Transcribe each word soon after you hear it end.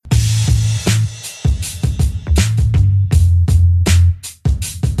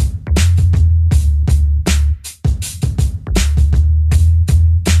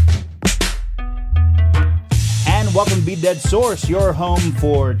Dead Source, your home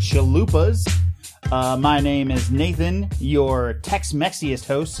for chalupas. My name is Nathan, your Tex-Mexiest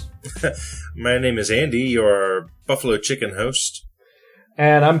host. My name is Andy, your Buffalo Chicken host.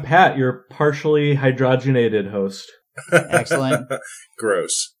 And I'm Pat, your partially hydrogenated host. Excellent.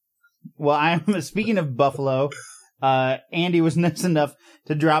 Gross. Well, speaking of Buffalo, Andy was nice enough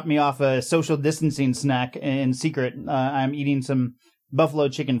to drop me off a social distancing snack in secret. I'm eating some buffalo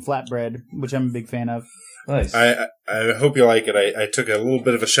chicken flatbread, which I'm a big fan of. Nice. I hope you like it. I took a little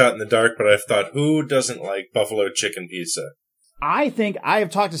bit of a shot in the dark, but I thought, who doesn't like buffalo chicken pizza? I think, I have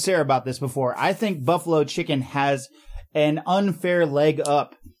talked to Sarah about this before, I think buffalo chicken has an unfair leg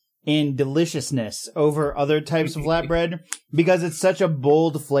up in deliciousness over other types of flatbread because it's such a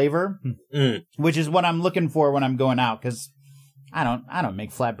bold flavor, which is what I'm looking for when I'm going out, because I don't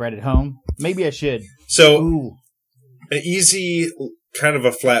make flatbread at home. Maybe I should. So, an easy kind of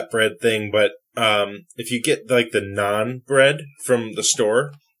a flatbread thing, but if you get like the naan bread from the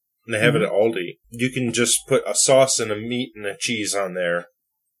store, and they have it at Aldi, you can just put a sauce and a meat and a cheese on there.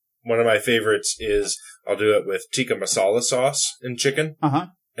 One of my favorites is I'll do it with tikka masala sauce and chicken.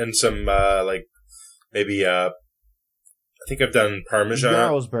 And some, maybe, I think I've done Parmesan.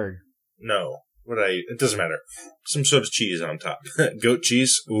 Jarlsberg. No. It doesn't matter. Some sort of cheese on top. Goat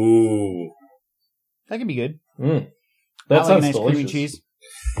cheese. Ooh. That can be good. That sounds nice delicious. creamy cheese.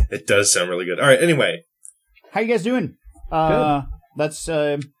 It does sound really good. All right, anyway. How you guys doing? Good. Let's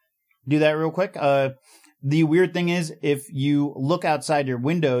do that real quick. The weird thing is, if you look outside your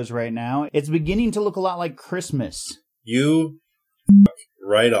windows right now, it's beginning to look a lot like Christmas. You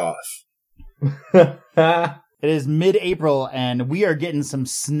right off. It is mid-April, and we are getting some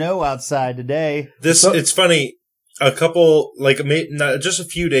snow outside today. It's funny. Just a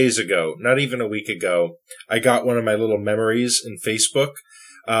few days ago, not even a week ago, I got one of my little memories in Facebook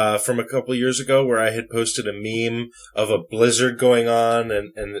from a couple years ago where I had posted a meme of a blizzard going on,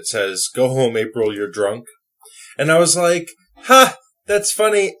 and it says, "Go home, April, you're drunk." And I was like, ha, that's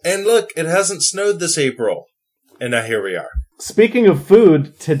funny. And look, it hasn't snowed this April. And now here we are. Speaking of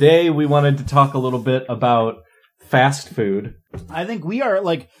food, today we wanted to talk a little bit about fast food. I think we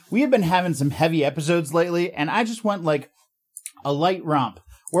have been having some heavy episodes lately, and I just want like a light romp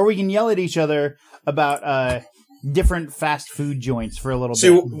where we can yell at each other about different fast food joints for a little bit.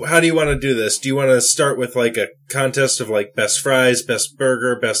 So how do you want to do this? Do you want to start with like a contest of like best fries, best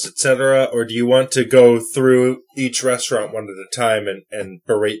burger, best etc., or do you want to go through each restaurant one at a time and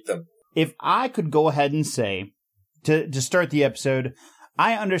berate them? If I could go ahead and say, to start the episode,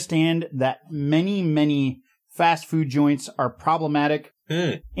 I understand that many fast food joints are problematic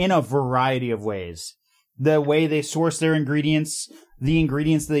in a variety of ways. The way they source their ingredients, the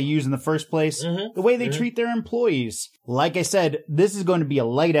ingredients they use in the first place, the way they treat their employees. Like I said, this is going to be a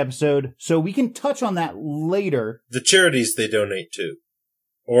light episode, so we can touch on that later. The charities they donate to.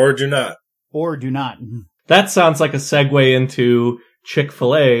 Or do not. Or do not. That sounds like a segue into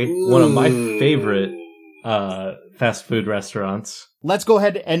Chick-fil-A, one of my favorite fast food restaurants. Let's go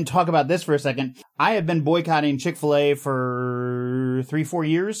ahead and talk about this for a second. I have been boycotting Chick-fil-A for 3-4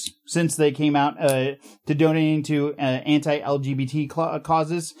 years since they came out to donating to anti-LGBT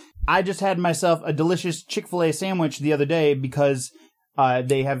causes. I just had myself a delicious Chick-fil-A sandwich the other day because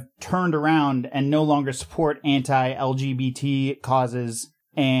they have turned around and no longer support anti-LGBT causes.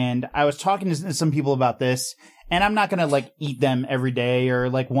 And I was talking to some people about this, and I'm not going to like eat them every day or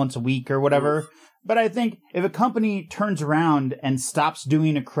like once a week or whatever. But I think if a company turns around and stops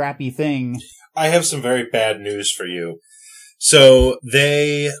doing a crappy thing... I have some very bad news for you. So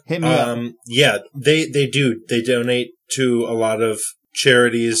they... Hit me up. Yeah, they do. They donate to a lot of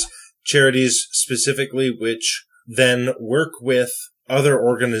charities specifically, which then work with other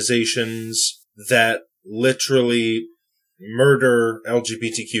organizations that literally murder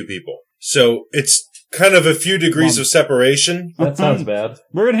LGBTQ people. So it's kind of a few degrees of separation. That sounds bad.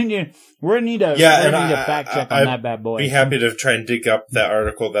 We're gonna need a fact check on that bad boy. Be happy to try and dig up that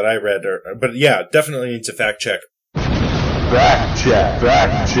article that I read, but yeah, definitely needs a fact check. Fact check.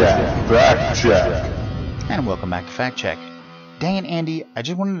 And welcome back to Fact Check. Dang it, Andy, I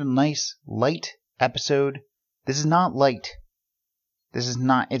just wanted a nice, light episode. This is not light.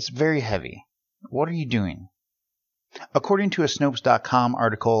 It's very heavy. What are you doing? According to a Snopes.com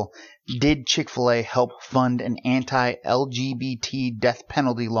article, did Chick-fil-A help fund an anti-LGBT death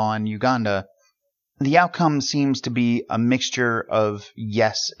penalty law in Uganda? The outcome seems to be a mixture of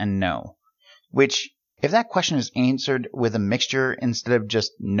yes and no. Which, if that question is answered with a mixture instead of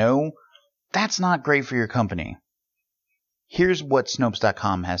just no, that's not great for your company. Here's what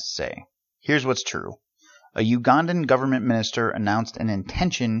Snopes.com has to say. Here's what's true. a Ugandan government minister announced an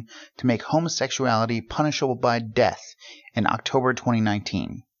intention to make homosexuality punishable by death in October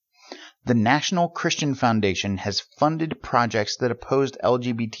 2019. The National Christian Foundation has funded projects that opposed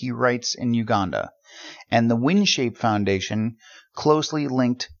LGBT rights in Uganda, and the WinShape Foundation, closely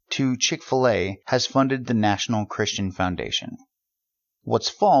linked to Chick-fil-A, has funded the National Christian Foundation. What's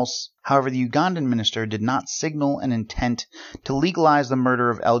false, however, the Ugandan minister did not signal an intent to legalize the murder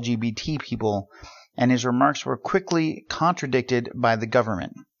of LGBT people, and his remarks were quickly contradicted by the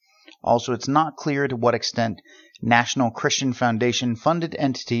government. Also, it's not clear to what extent National Christian Foundation-funded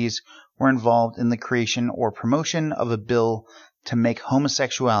entities were involved in the creation or promotion of a bill to make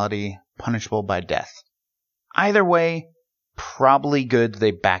homosexuality punishable by death. Either way, probably good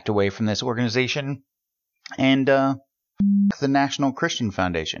they backed away from this organization, and the National Christian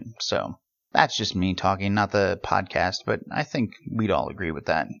Foundation. So, that's just me talking, not the podcast, but I think we'd all agree with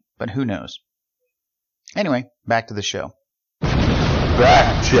that. But who knows? Anyway, back to the show.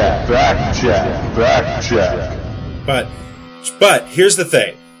 Fact check, fact check, fact check. But here's the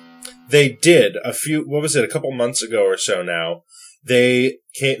thing. They did a couple months ago or so now, they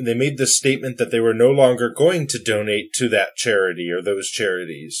made the statement that they were no longer going to donate to that charity or those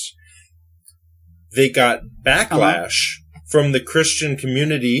charities. They got backlash from the Christian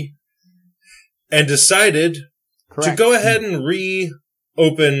community and decided to go ahead and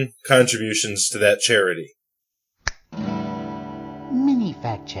reopen contributions to that charity. Mini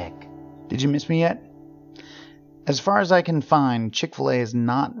fact check. Did you miss me yet? As far as I can find, Chick-fil-A has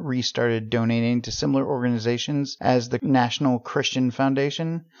not restarted donating to similar organizations as the National Christian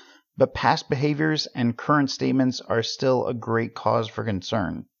Foundation, but past behaviors and current statements are still a great cause for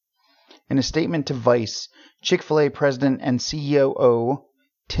concern. In a statement to Vice, Chick-fil-A President and CEO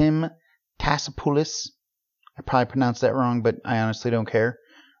Tim Tassopoulos, I probably pronounced that wrong, but I honestly don't care,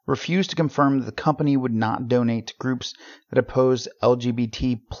 refused to confirm that the company would not donate to groups that oppose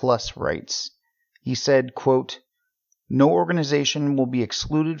LGBT plus rights. He said, quote, "No organization will be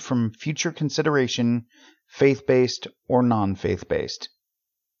excluded from future consideration, faith-based or non-faith-based."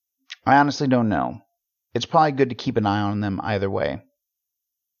 I honestly don't know. It's probably good to keep an eye on them either way.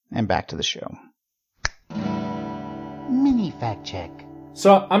 And back to the show. Mini fact check.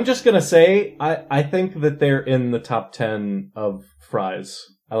 So I'm just going to say, I think that they're in the top 10 of fries.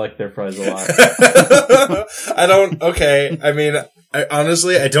 I like their fries a lot. I mean,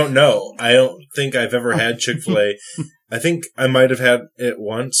 honestly, I don't know. I don't think I've ever had Chick-fil-A. I think I might have had it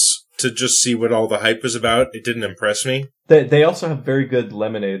once to just see what all the hype was about. It didn't impress me. They also have very good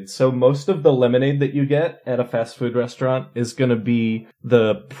lemonade. So most of the lemonade that you get at a fast food restaurant is going to be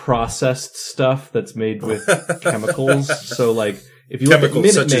the processed stuff that's made with chemicals. So like, if you look at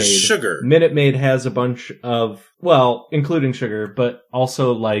Minute such Maid, as sugar. Minute Maid has a bunch of, well, including sugar, but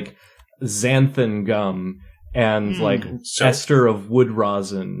also like xanthan gum and like ester of wood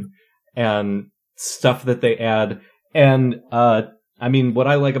rosin and stuff that they add. And, I mean, what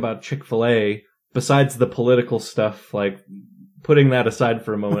I like about Chick-fil-A, besides the political stuff, like putting that aside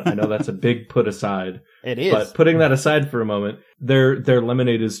for a moment, I know that's a big put aside. It is. But putting that aside for a moment, their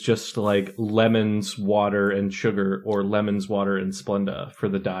lemonade is just like lemons, water, and sugar, or lemons, water, and Splenda for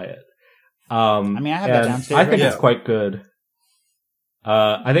the diet. I mean, I have that downstairs. I think right it's quite good.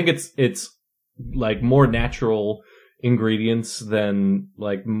 I think it's like more natural ingredients than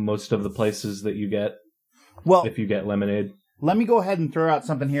like most of the places that you get. Well, if you get lemonade. Let me go ahead and throw out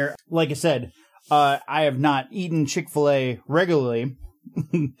something here. Like I said, I have not eaten Chick-fil-A regularly.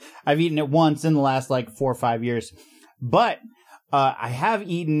 I've eaten it once in the last like 4 or 5 years. But I have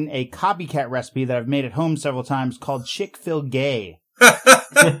eaten a copycat recipe that I've made at home several times called Chick-fil-Gay.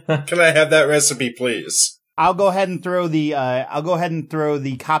 Can I have that recipe, please? I'll go ahead and throw the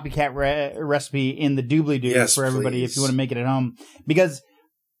copycat recipe in the doobly-doo for everybody please. if you want to make it at home. Because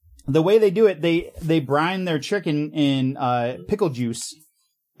the way they do it, they brine their chicken in pickle juice,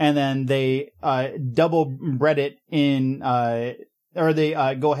 and then they double bread it in, or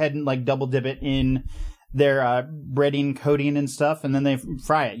they go ahead and like double dip it in their breading coating and stuff, and then they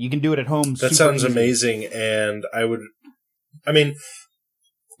fry it. You can do it at home. That sounds amazing, and I mean,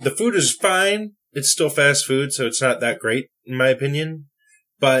 the food is fine. It's still fast food, so it's not that great in my opinion.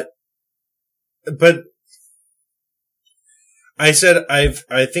 But I said I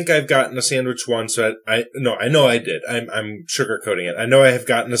think I've gotten a sandwich once. I know I did. I'm sugarcoating it. I know I have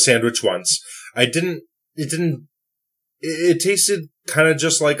gotten a sandwich once. It tasted kind of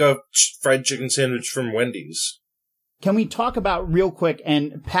just like a fried chicken sandwich from Wendy's. Can we talk about real quick,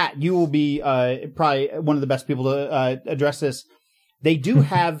 and Pat, you will be probably one of the best people to address this. They do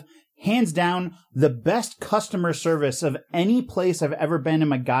have hands down the best customer service of any place I've ever been in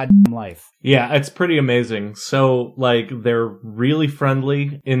my goddamn life. Yeah, it's pretty amazing. So, like, they're really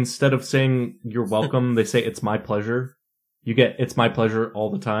friendly. Instead of saying you're welcome, they say it's my pleasure. You get it's my pleasure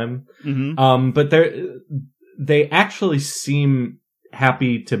all the time. Mm-hmm. But they actually seem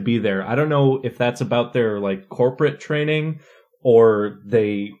happy to be there. I don't know if that's about their, like, corporate training or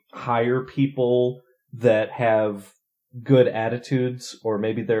they hire people that have good attitudes, or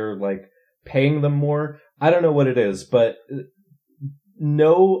maybe they're, like, paying them more. I don't know what it is, but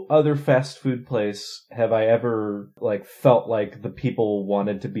no other fast food place have I ever, like, felt like the people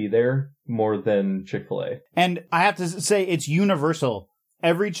wanted to be there more than Chick-fil-A. And I have to say, it's universal.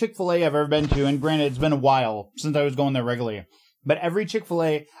 Every Chick-fil-A I've ever been to, and granted, it's been a while since I was going there regularly, but every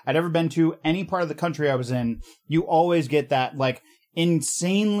Chick-fil-A I'd ever been to, any part of the country I was in, you always get that, like,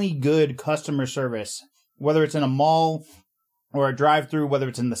 insanely good customer service. Whether it's in a mall or a drive-thru, whether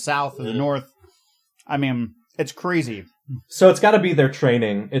it's in the South or the North. I mean, it's crazy. So it's got to be their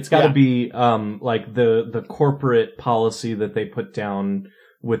training. It's got to be like the corporate policy that they put down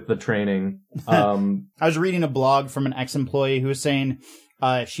with the training. I was reading a blog from an ex-employee who was saying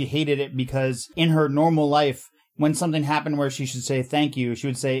she hated it because in her normal life, when something happened where she should say thank you, she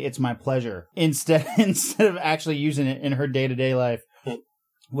would say it's my pleasure instead of actually using it in her day-to-day life,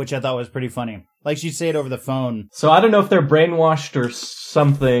 which I thought was pretty funny. Like, she'd say it over the phone. So I don't know if they're brainwashed or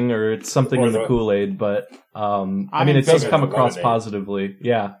something, or it's something in the Kool-Aid, but I mean, it does come across positively.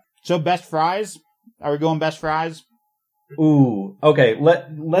 Yeah. So best fries? Are we going best fries? Ooh, okay.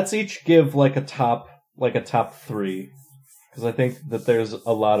 Let's each give like a top three, because I think that there's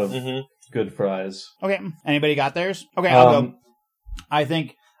a lot of good fries. Okay. Anybody got theirs? Okay, I'll go. I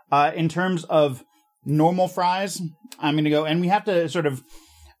think in terms of normal fries, I'm going to go, and we have to sort of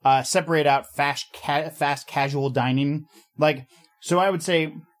separate out fast casual dining. Like, so I would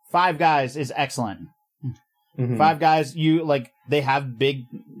say Five Guys is excellent. Mm-hmm. Five Guys, they have big,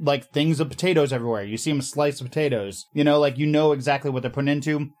 like, things of potatoes everywhere. You see them slice of potatoes. You know, like, you know exactly what they're putting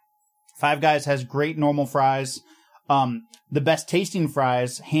into. Five Guys has great normal fries. The best tasting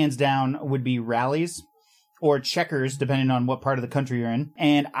fries, hands down, would be Rally's or Checkers, depending on what part of the country you're in.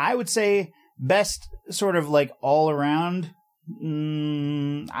 And I would say best sort of, like, all around,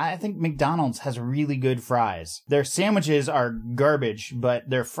 I think McDonald's has really good fries. Their sandwiches are garbage, but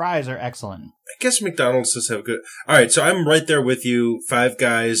their fries are excellent. I guess McDonald's does have good... Alright, so I'm right there with you. Five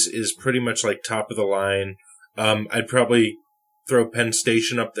Guys is pretty much like top of the line. I'd probably throw Penn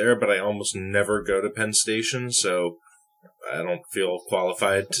Station up there, but I almost never go to Penn Station, so I don't feel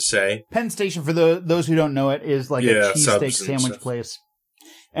qualified to say. Penn Station, for those who don't know it, is like a cheesesteak sandwich place.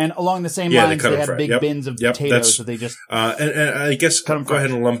 And along the same lines, they have big bins of potatoes, so they just... and I guess go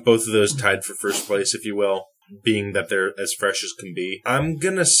ahead and lump both of those tied for first place, if you will, being that they're as fresh as can be. I'm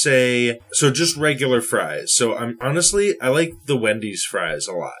gonna say, so just regular fries. So I like the Wendy's fries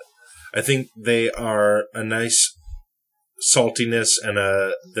a lot. I think they are a nice saltiness, and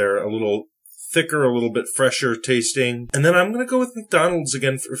they're a little thicker, a little bit fresher tasting. And then I'm going to go with McDonald's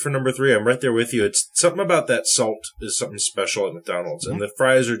again for number 3. I'm right there with you. It's something about that salt is something special at McDonald's. And the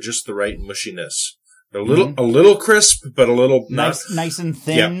fries are just the right mushiness. They're a little crisp, but a little nice and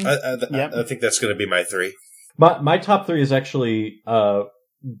thin. Yeah, I think that's going to be my 3. My top 3 is actually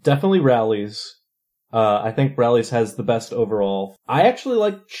definitely Rally's. I think Rally's has the best overall. I actually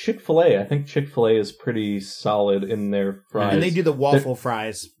like Chick-fil-A. I think Chick-fil-A is pretty solid in their fries. And they do the waffle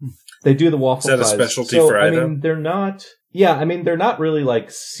fries. They do the waffle fries. Is that a specialty fry, I mean, they're not... Yeah, I mean, they're not really,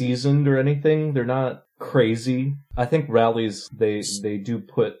 like, seasoned or anything. They're not crazy. I think Rally's, they do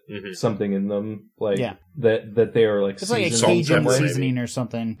put something in them, like, that they are, like, it's like a Cajun seasoning or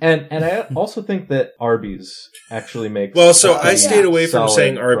something. And I also think that Arby's actually makes... Well, so I stayed away from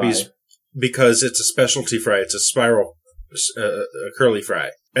saying Arby's because it's a specialty fry. It's a spiral, a curly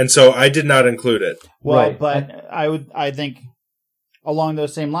fry. And so I did not include it. Well, but I think... Along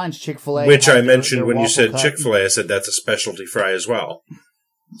those same lines, Chick-fil-A... Which I mentioned when you said Chick-fil-A, I said that's a specialty fry as well.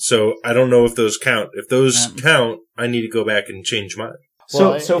 So I don't know if those count. If those count, I need to go back and change mine.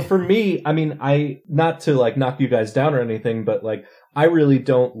 So for me, I mean, not to like knock you guys down or anything, but like I really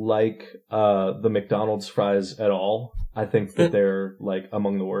don't like the McDonald's fries at all. I think that they're like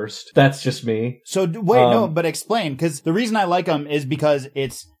among the worst. That's just me. So wait, no, but explain, because the reason I like them is because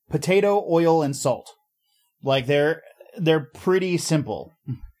it's potato, oil, and salt. Like they're pretty simple.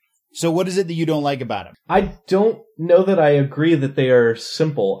 So what is it that you don't like about them? I don't know that I agree that they are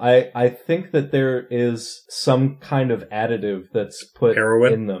simple. I think that there is some kind of additive that's put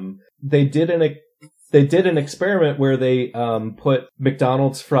in them. They did an experiment where they put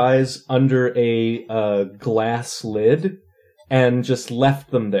McDonald's fries under a glass lid, and just left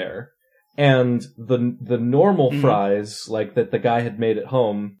them there. And the normal fries, like that the guy had made at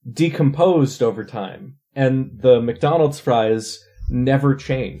home, decomposed over time. And the McDonald's fries never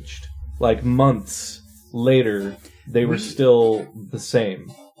changed. Like months later, they were still the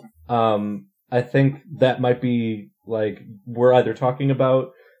same. I think that might be like, we're either talking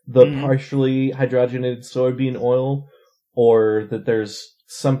about the partially hydrogenated soybean oil, or that there's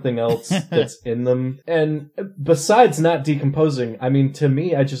something else that's in them. And besides not decomposing, I mean, to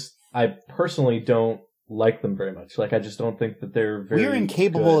me, I personally don't like them very much. Like, I just don't think that they're very We're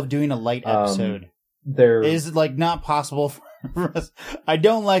incapable good. of doing a light episode. They're... It is, like, not possible for us. I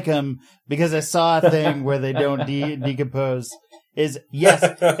don't like them because I saw a thing where they don't decompose. It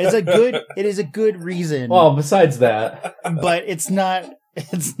is a good reason. Well, besides that. But it's not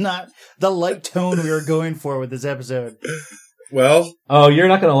the light tone we were going for with this episode. Well, you're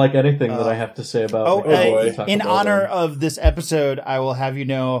not going to like anything that I have to say about in honor of this episode, I will have you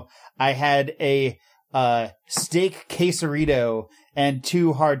know I had a steak quesarito and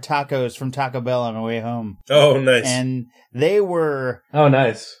 2 hard tacos from Taco Bell on my way home. Oh, nice. And they were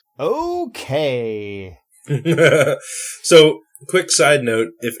nice. Okay. So, quick side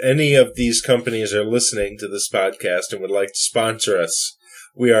note, if any of these companies are listening to this podcast and would like to sponsor us,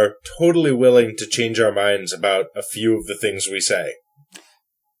 we are totally willing to change our minds about a few of the things we say.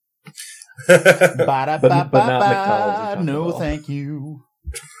 But not McDonald's. No, thank you.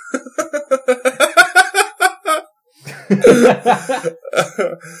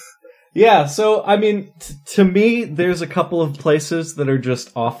 Yeah, so, I mean, to me, there's a couple of places that are just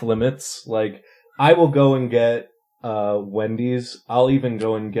off limits. Like, I will go and get Wendy's. I'll even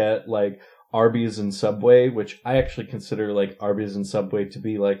go and get, like, Arby's and Subway, which I actually consider, like, Arby's and Subway to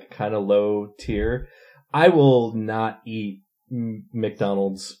be, like, kind of low tier. I will not eat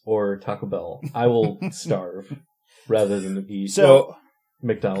McDonald's or Taco Bell. I will starve rather than eat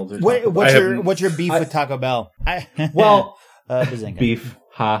McDonald's or Taco Bell. What's your beef with Taco Bell? Beef.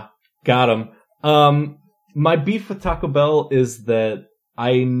 Ha. Got him. My beef with Taco Bell is that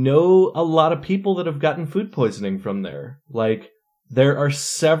I know a lot of people that have gotten food poisoning from there. Like, there are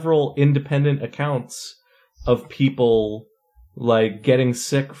several independent accounts of people, like, getting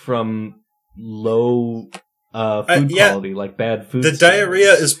sick from low food quality, like bad food. The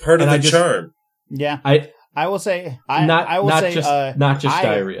diarrhea is part of the charm. Yeah. I will say, not just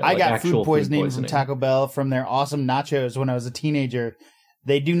diarrhea. I like got actual food poisoning from Taco Bell from their awesome nachos when I was a teenager.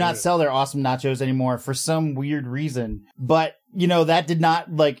 They do not sell their awesome nachos anymore for some weird reason. But, you know, that did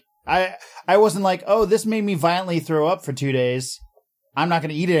not, like, I wasn't like, oh, this made me violently throw up for 2 days. I'm not going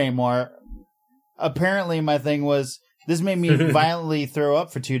to eat it anymore. Apparently, my thing was, this made me violently throw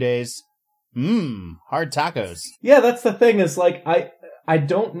up for 2 days. Hard tacos. Yeah, that's the thing is, like, I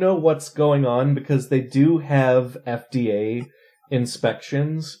don't know what's going on because they do have FDA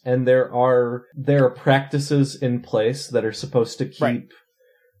inspections and there are practices in place that are supposed to keep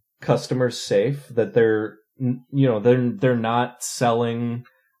customers safe, that they're not selling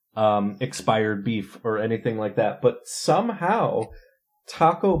expired beef or anything like that. But somehow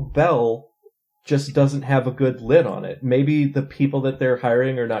Taco Bell just doesn't have a good lid on it. Maybe the people that they're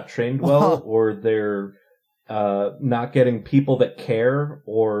hiring are not trained well, or they're not getting people that care,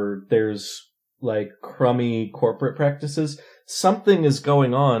 or there's like crummy corporate practices. Something is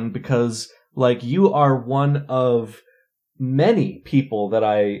going on because, like, you are one of many people that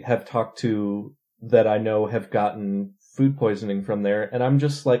I have talked to that I know have gotten food poisoning from there, and I'm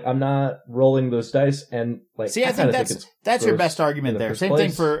just like, I'm not rolling those dice. And like, see, I think that's your best argument there. Same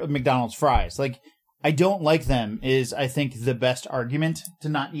thing for McDonald's fries. Like, I don't like them is, I think, the best argument to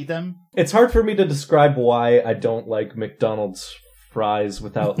not eat them. It's hard for me to describe why I don't like McDonald's fries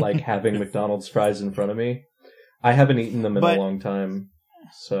without like having McDonald's fries in front of me. I haven't eaten them in a long time.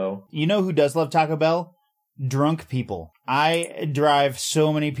 So, you know who does love Taco Bell? Drunk people. I drive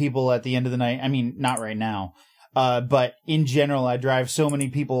so many people at the end of the night. I mean, not right now. But in general, I drive so many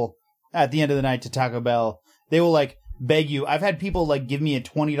people at the end of the night to Taco Bell. They will like beg you. I've had people like give me a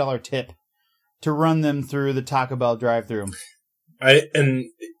 $20 tip to run them through the Taco Bell drive-thru. I've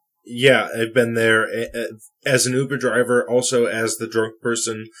been there as an Uber driver, also as the drunk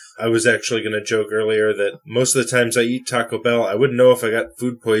person. I was actually going to joke earlier that most of the times I eat Taco Bell, I wouldn't know if I got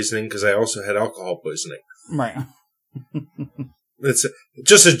food poisoning because I also had alcohol poisoning. Right. It's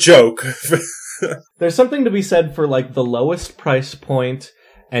just a joke. There's something to be said for like the lowest price point,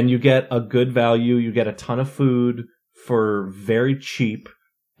 and you get a good value. You get a ton of food for very cheap,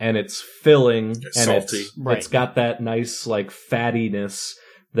 and it's filling, and salty. It's got that nice like fattiness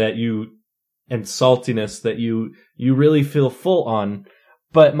and saltiness that you really feel full on.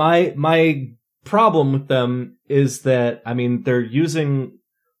 But my problem with them is that, I mean, they're using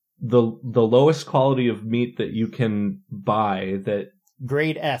the lowest quality of meat that you can buy that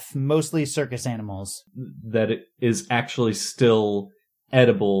Grade F, mostly circus animals. that it is actually still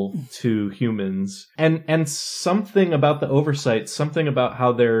edible to humans. And something about the oversight, something about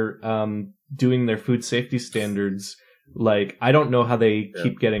how they're doing their food safety standards. Like, I don't know how they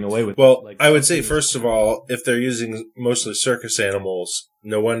keep getting away with it. Well, Like, I would say, first of all, if they're using mostly circus animals,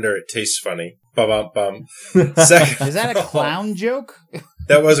 no wonder it tastes funny. Bum. Second, Is that a clown joke?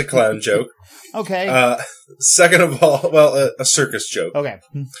 that was a clown joke. Okay. Second of all, well, a circus joke. Okay.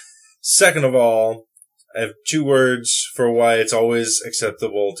 Second of all, I have 2 words for why it's always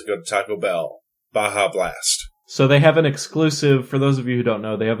acceptable to go to Taco Bell. Baja Blast. So they have an exclusive, for those of you who don't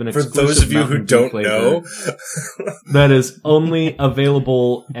know, they have an For exclusive those of you who Mountain Dew don't flavor know, that is only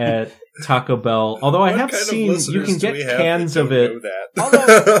available at Taco Bell. Although I what have kind of seen, you listeners can do get we have cans that of don't it. know that?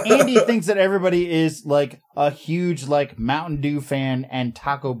 Although Andy thinks that everybody is like a huge like Mountain Dew fan and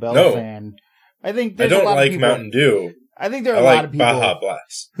Taco Bell No. fan. I think I there's a don't lot like of people. Mountain Dew. I think there are I a lot like of people Baja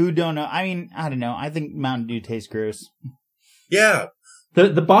Blast. who don't know. I mean, I don't know. I think Mountain Dew tastes gross. Yeah.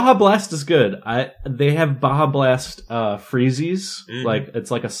 The Baja Blast is good. They have Baja Blast freezies, like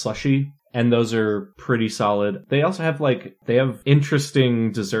it's like a slushie, and those are pretty solid. They also have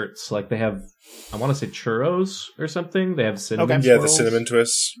interesting desserts. Like they have, I want to say churros or something. They have cinnamon. Okay. Yeah, the swirls. cinnamon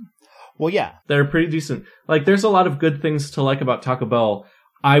twists. Well, yeah. They're pretty decent. Like there's a lot of good things to like about Taco Bell.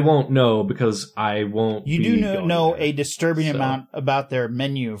 I won't know because I won't. You be do going know there. a disturbing So. amount about their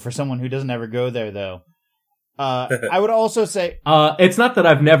menu for someone who doesn't ever go there, though. I would also say It's not that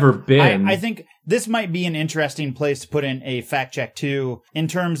I've never been. I think this might be an interesting place to put in a fact check too, in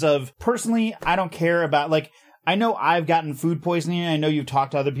terms of personally, I don't care about I know I've gotten food poisoning. I know you've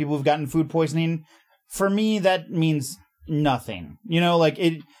talked to other people who've gotten food poisoning. For me, that means nothing.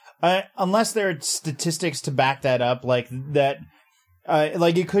 Unless there are statistics to back that up,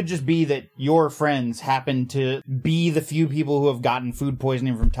 it could just be that your friends happen to be the few people who have gotten food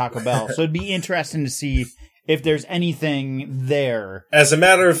poisoning from Taco Bell. So it'd be interesting to see if there's anything there. As a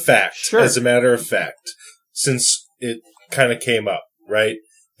matter of fact, Sure. since it kind of came up, right?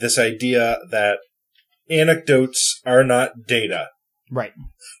 This idea that anecdotes are not data. Right.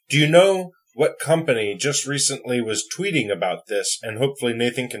 Do you know what company just recently was tweeting about this? And hopefully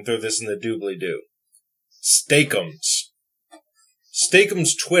Nathan can throw this in the doobly-doo. Steakums.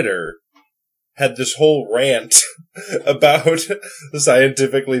 Steakums Twitter had this whole rant about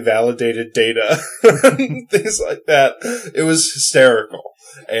scientifically validated data, things like that. It was hysterical,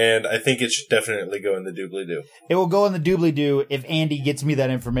 and I think it should definitely go in the doobly-doo. It will go in the doobly-doo if Andy gets me that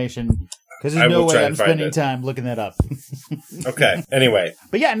information, because I there's no will way try I'm and find spending it. time looking that up. Okay, anyway.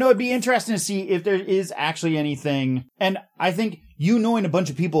 But yeah, no, it'd be interesting to see if there is actually anything. And I think knowing a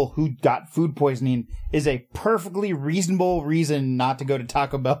bunch of people who got food poisoning is a perfectly reasonable reason not to go to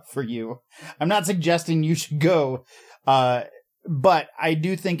Taco Bell for you. I'm not suggesting you should go, but I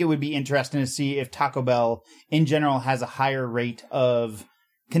do think it would be interesting to see if Taco Bell in general has a higher rate of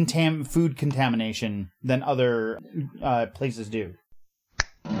food contamination than other places do.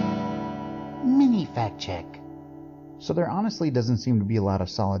 Mini fact check. So there honestly doesn't seem to be a lot of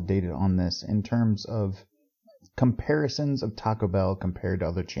solid data on this in terms of comparisons of Taco Bell compared to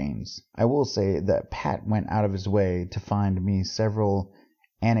other chains. I will say that Pat went out of his way to find me several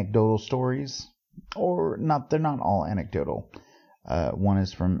anecdotal stories, or not, they're not all anecdotal. One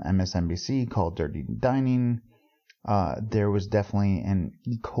is from MSNBC called Dirty Dining. There was definitely an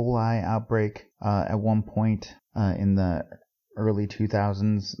E. coli outbreak at one point in the early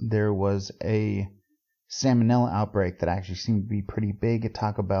 2000s. There was a salmonella outbreak that actually seemed to be pretty big at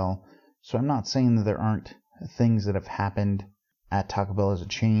Taco Bell. So I'm not saying that there aren't things that have happened at Taco Bell as a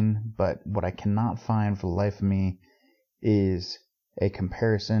chain, but what I cannot find for the life of me is a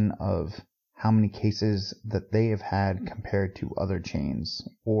comparison of how many cases that they have had compared to other chains,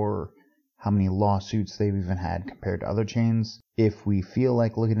 or how many lawsuits they've even had compared to other chains. If we feel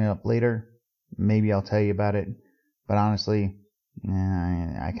like looking it up later, maybe I'll tell you about it, but honestly,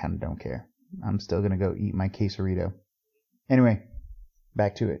 I kind of don't care. I'm still going to go eat my quesarito. Anyway,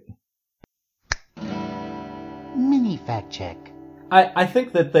 back to it. Mini fact check. I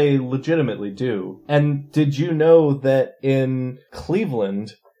think that they legitimately do. And did you know that in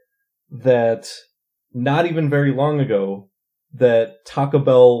Cleveland, that not even very long ago, that Taco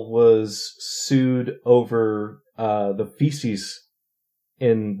Bell was sued over the feces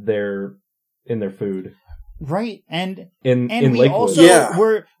in their food? Right, and In we Lakewood. also Yeah.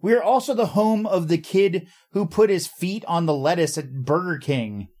 we're also the home of the kid who put his feet on the lettuce at Burger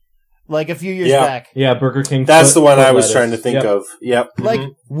King. like a few years Yeah. back. Yeah, Burger King. That's the one I foot was lettuce. trying to think Yep. of. Yep. Like,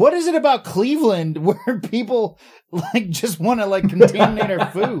 Mhm. what is it about Cleveland where people like just want to like contaminate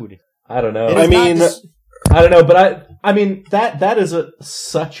our food? I don't know. It I is not mean- dis- I don't know, but I mean that is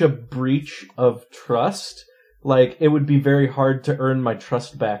such a breach of trust. Like, it would be very hard to earn my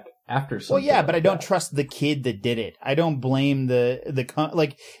trust back after something. well, yeah, but I like don't that. trust the kid that did it. I don't blame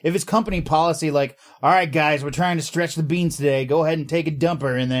like if it's company policy, like, all right, guys, we're trying to stretch the beans today. Go ahead and take a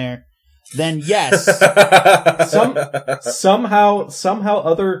dumper in there. Then yes, Somehow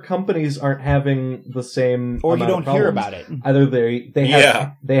other companies aren't having the same, or you amount don't of hear problems. about it. Either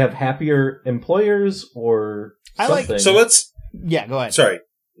Yeah. they have happier employers or I like- something. So let's. Yeah, go ahead. Sorry.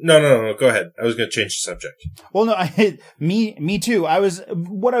 No. Go ahead. I was going to change the subject. Well, no, me too.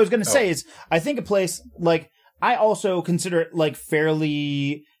 What I was going to say is, I think a place like, I also consider it like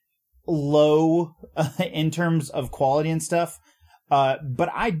fairly low in terms of quality and stuff. But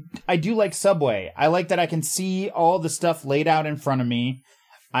I do like Subway. I like that I can see all the stuff laid out in front of me.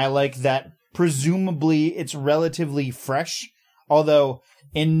 I like that presumably it's relatively fresh, although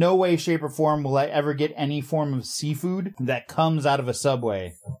in no way, shape, or form will I ever get any form of seafood that comes out of a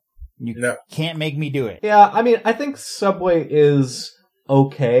Subway. You No. can't make me do it. Yeah, I mean, I think Subway is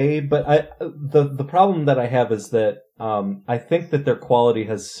okay, but the problem that I have is that I think that their quality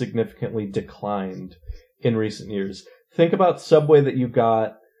has significantly declined in recent years. Think about Subway that you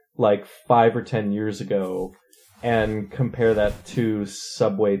got like 5 or 10 years ago and compare that to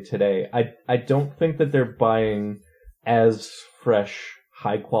Subway today. I don't think that they're buying as fresh,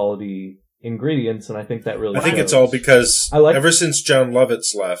 high quality ingredients, and I think that really I think shows. it's all because I like- ever since John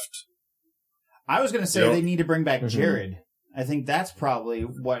Lovitz left. I was going to say You know- they need to bring back Mhm. Jared. I think that's probably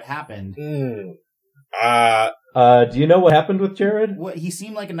what happened. Do you know what happened with Jared? What he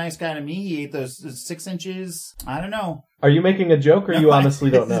seemed like a nice guy to me. He ate those 6 inches. I don't know. Are you making a joke, or No, you honestly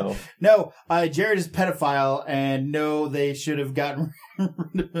don't know? No, Jared is a pedophile, and no, they should have gotten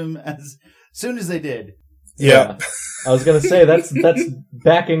rid of him as soon as they did. Yeah. I was gonna say that's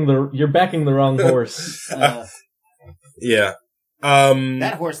you're backing the wrong horse. Yeah.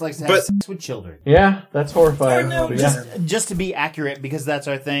 That horse likes to have But- sex with children. Yeah, that's horrifying. No, But yeah. just to be accurate, because that's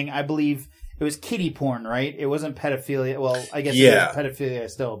our thing. I believe it was kiddie porn, right? It wasn't pedophilia. Well, I guess Yeah. it was pedophilia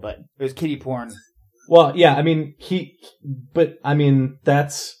still, but it was kiddie porn. Well, yeah, I mean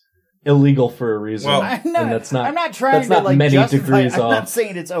that's illegal for a reason. Well- I'm not, and that's not I'm not trying that's to not like many justify. degrees I'm off. not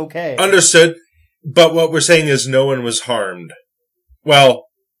saying it's okay. Understood. But what we're saying is no one was harmed. Well,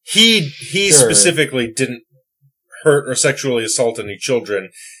 he Sure. specifically didn't hurt or sexually assault any children.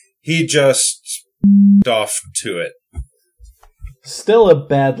 He just off to it. Still a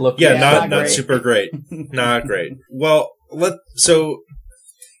bad look. Yeah, Yeah, not not great. super great. Not great. Well, so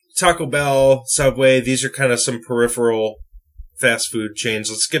Taco Bell, Subway, these are kind of some peripheral fast food chains.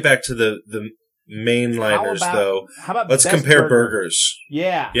 Let's get back to the mainliners though. How about Let's Best compare Burger? burgers.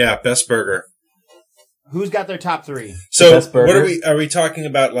 Yeah. Yeah, best burger. Who's got their top 3? So best burger? what are we talking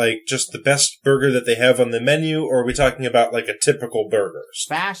about, like just the best burger that they have on the menu, or are we talking about like a typical burgers?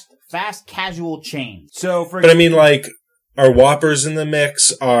 Fast casual chain. So for But I mean, like, are Whoppers in the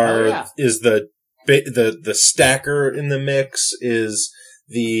mix? Oh, yeah. Is the Stacker in the mix? Is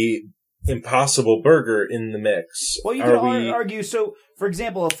the Impossible Burger in the mix? well, you Are could argue. So, for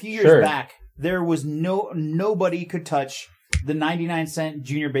example, a few years Sure. back, there was nobody could touch the 99-cent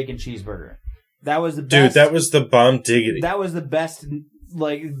junior bacon cheeseburger. That was the best. Dude, that was the bomb diggity. That was the best,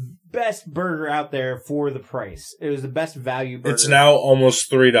 best burger out there for the price. It was the best value burger. It's now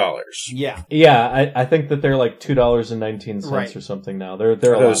almost $3. Yeah. Yeah, I think that they're like $2.19 Right. or something now. They're a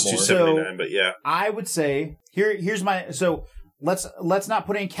That lot was more. $2.79, but yeah. I would say here's my let's not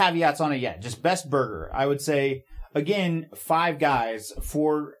put any caveats on it yet. Just best burger. I would say again, Five Guys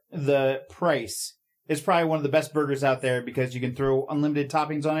for the price is probably one of the best burgers out there because you can throw unlimited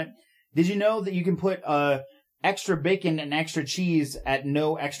toppings on it. Did you know that you can put extra bacon and extra cheese at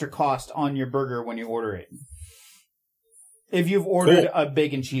no extra cost on your burger when you order it? If you've ordered Cool. a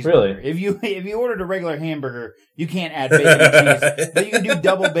bacon cheeseburger, Really? if you ordered a regular hamburger, you can't add bacon and cheese, but you can do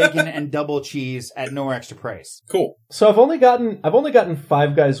double bacon and double cheese at no extra price. Cool. So I've only gotten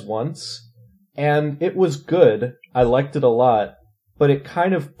Five Guys once, and it was good. I liked it a lot, but it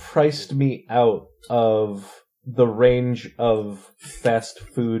kind of priced me out of the range of fast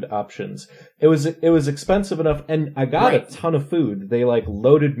food options. It was expensive enough, and I got Right. a ton of food. They like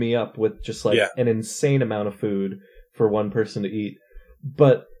loaded me up with just like Yeah. an insane amount of food for one person to eat.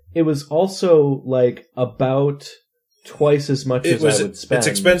 But it was also like about twice as much as I would spend. It's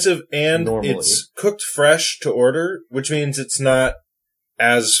expensive and normally. it's cooked fresh to order, which means it's not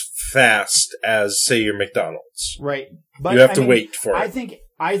as fast as, say, your McDonald's. Right. But You have I to mean, wait for I it. think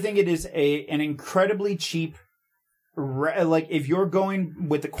I think it is an incredibly cheap. Like if you're going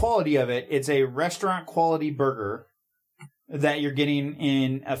with the quality of it, it's a restaurant quality burger that you're getting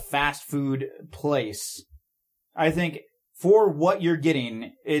in a fast food place. I think for what you're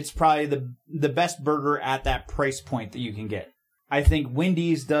getting, it's probably the best burger at that price point that you can get. I think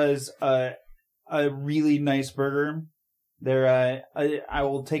Wendy's does a really nice burger. I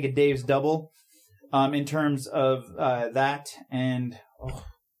will take a Dave's Double in terms of that, and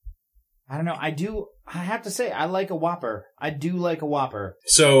I don't know. I have to say I like a Whopper. I do like a Whopper.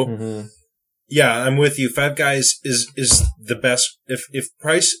 So yeah, I'm with you. Five Guys is the best.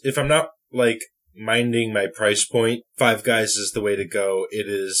 If I'm not like minding my price point, Five Guys is the way to go. It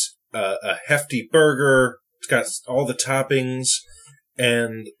is a hefty burger. It's got all the toppings,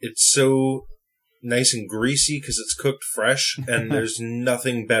 and it's so nice and greasy because it's cooked fresh, and there's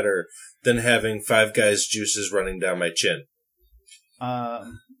nothing better than having Five Guys juices running down my chin.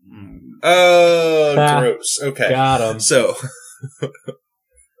 Gross. Okay. Got him. So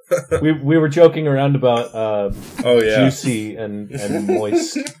we were joking around about juicy and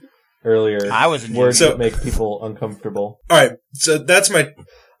moist earlier. I was words that make people uncomfortable. All right. So that's my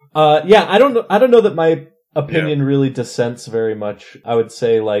I don't know that my opinion really dissents very much. I would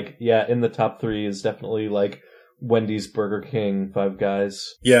say in the top 3 is definitely like Wendy's, Burger King, Five Guys.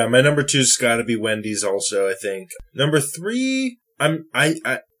 Yeah, my number 2's got to be Wendy's also, I think. Number 3,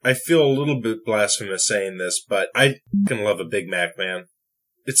 I feel a little bit blasphemous saying this, but I can love a Big Mac, man.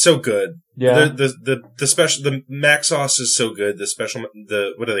 It's so good. Yeah. The Mac sauce is so good.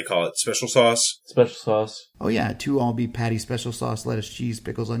 What do they call it? Special sauce? Special sauce. Oh yeah, 2 all-beef patty, special sauce, lettuce, cheese,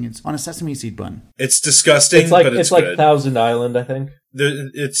 pickles, onions on a sesame seed bun. It's disgusting, but it's like good. Thousand Island, I think.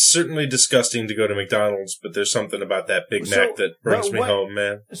 It's certainly disgusting to go to McDonald's, but there's something about that Big Mac that brings me home,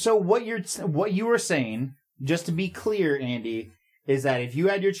 man. So what you were saying, just to be clear, Andy, is that if you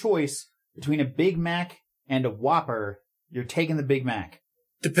had your choice between a Big Mac and a Whopper, you're taking the Big Mac.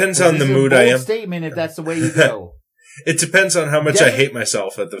 Depends on the mood I am. Statement if that's the way you go. It depends on how much I hate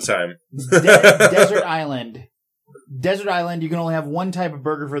myself at the time. Desert Island. Desert Island, you can only have one type of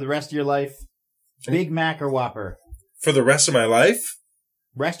burger for the rest of your life. Big Mac or Whopper. For the rest of my life?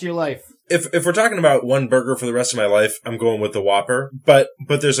 Rest of your life. If we're talking about one burger for the rest of my life, I'm going with the Whopper. But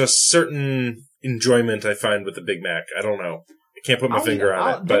there's a certain enjoyment I find with the Big Mac. I don't know. I can't put my finger on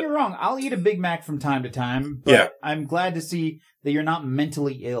it. Don't get me wrong. I'll eat a Big Mac from time to time. But I'm glad to see that you're not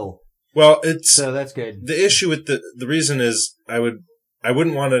mentally ill. Well, so that's good. The issue with the reason is I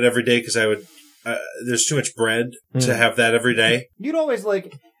wouldn't want it every day because there's too much bread to have that every day. You'd always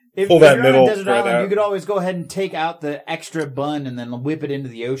if pull you're that middle on a desert island, out. You could always go ahead and take out the extra bun and then whip it into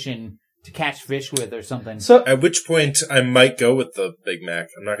the ocean to catch fish with or something. So at which point I might go with the Big Mac.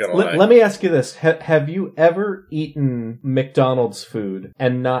 I'm not going to lie. Let me ask you this. Have you ever eaten McDonald's food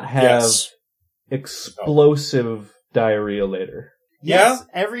and not have explosive diarrhea later? Yes.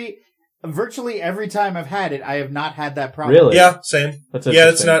 Virtually every time I've had it, I have not had that problem. Really? Yeah, same. That's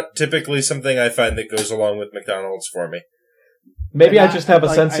it's not typically something I find that goes along with McDonald's for me. Maybe I just have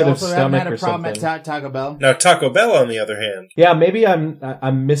a sensitive stomach or something. I also haven't had a problem at Taco Bell. Now, Taco Bell, on the other hand. Yeah, maybe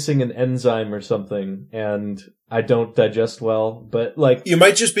I'm missing an enzyme or something, and I don't digest well, but You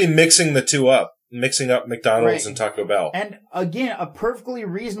might just be mixing the two up. Mixing up McDonald's and Taco Bell. And again, a perfectly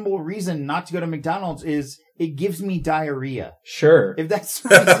reasonable reason not to go to McDonald's is it gives me diarrhea. Sure. If that's the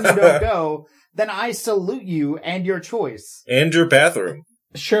reason you don't go, then I salute you and your choice. And your bathroom.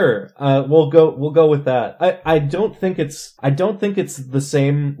 Sure. We'll go with that. I don't think it's the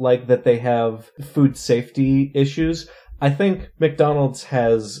same that they have food safety issues. I think McDonald's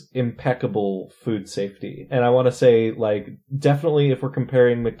has impeccable food safety. And I want to say, definitely if we're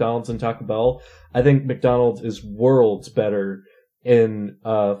comparing McDonald's and Taco Bell, I think McDonald's is worlds better in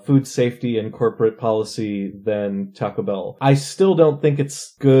food safety and corporate policy than Taco Bell. I still don't think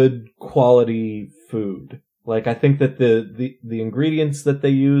it's good quality food. I think that the ingredients that they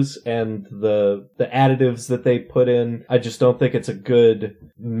use and the additives that they put in, I just don't think it's a good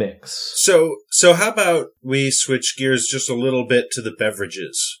mix. So how about we switch gears just a little bit to the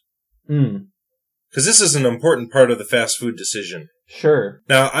beverages? Because this is an important part of the fast food decision. Sure.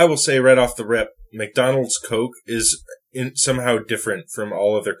 Now, I will say right off the rip, McDonald's Coke is somehow different from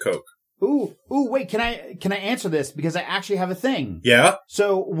all other Coke. Ooh, wait, can I answer this? Because I actually have a thing. Yeah?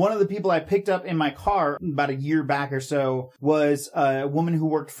 So one of the people I picked up in my car about a year back or so was a woman who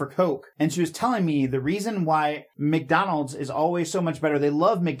worked for Coke. And she was telling me the reason why McDonald's is always so much better. They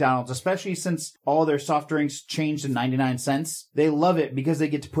love McDonald's, especially since all their soft drinks changed to 99 cents. They love it because they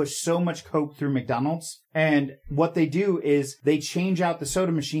get to push so much Coke through McDonald's. And what they do is they change out the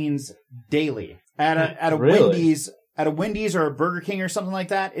soda machines daily. At a Really? Wendy's, At a Wendy's or a Burger King or something like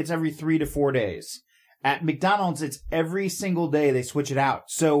that, it's every 3 to 4 days. At McDonald's, it's every single day they switch it out.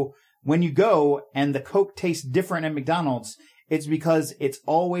 So when you go and the Coke tastes different at McDonald's, it's because it's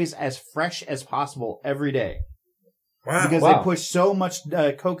always as fresh as possible every day. Wow. Because they push so much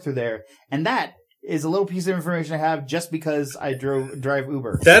Coke through there. And that is a little piece of information I have just because I drive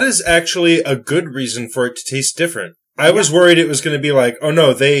Uber. That is actually a good reason for it to taste different. I was worried it was going to be like, oh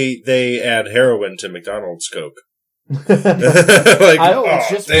no, they add heroin to McDonald's Coke. Like, it's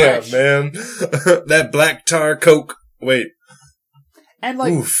just damn, fresh. man. That black tar Coke. Wait. And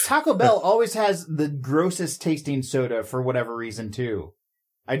like Oof. Taco Bell always has the grossest tasting soda for whatever reason too.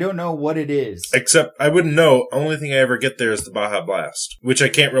 I don't know what it is. Except I wouldn't know. Only thing I ever get there is the Baja Blast, which I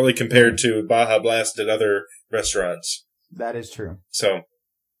can't really compare to Baja Blast at other restaurants. That is true. So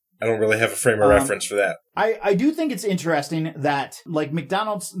I don't really have a frame of reference for that. I do think it's interesting that like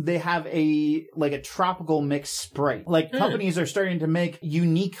McDonald's, they have a tropical mix Sprite. Like companies are starting to make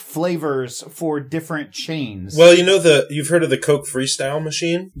unique flavors for different chains. Well, you've heard of the Coke Freestyle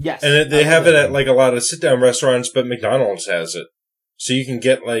machine? Yes. And they have it at like a lot of sit-down restaurants, but McDonald's has it. So you can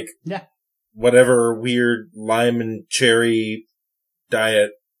get like whatever weird lime and cherry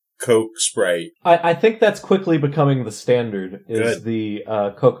diet Coke Sprite. I think that's quickly becoming the standard, is Good. the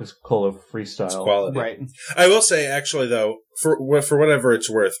Coca-Cola Freestyle. It's quality. Right. I will say, actually, though, for whatever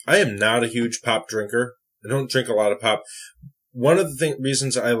it's worth, I am not a huge pop drinker. I don't drink a lot of pop. One of the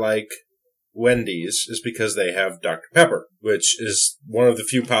reasons I like Wendy's is because they have Dr. Pepper, which is one of the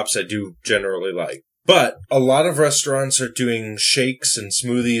few pops I do generally like. But a lot of restaurants are doing shakes and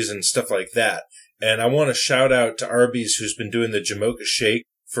smoothies and stuff like that. And I want to shout out to Arby's, who's been doing the Jamocha Shake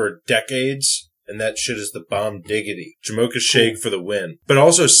for decades. And that shit is the bomb diggity. Jamocha Shake for the win. But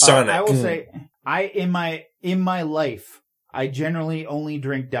also Sonic. I will say, in my life, I generally only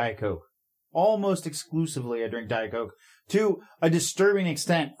drink Diet Coke. Almost exclusively I drink Diet Coke. To a disturbing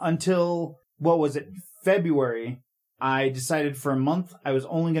extent until, February. I decided for a month I was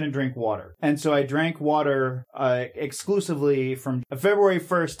only going to drink water. And so I drank water exclusively from February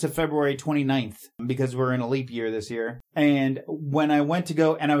 1st to February 29th because we're in a leap year this year. And when I went to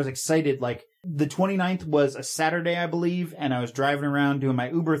go, and I was excited, like the 29th was a Saturday, I believe, and I was driving around doing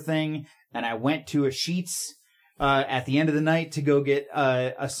my Uber thing, and I went to a Sheetz at the end of the night to go get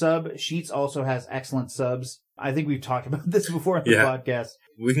a sub. Sheetz also has excellent subs. I think we've talked about this before on the podcast.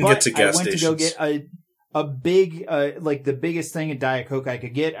 We can get to gas I went stations. to go get a big, like the biggest thing of Diet Coke I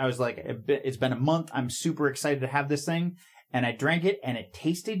could get. I was like, it's been a month. I'm super excited to have this thing. And I drank it and it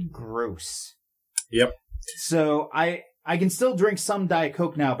tasted gross. Yep. So I can still drink some Diet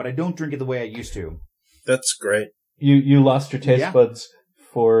Coke now, but I don't drink it the way I used to. That's great. You lost your taste buds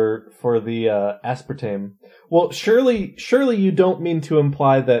for the aspartame. Well, surely you don't mean to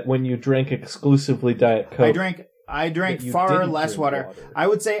imply that when you drank exclusively Diet Coke, I drank far less water. I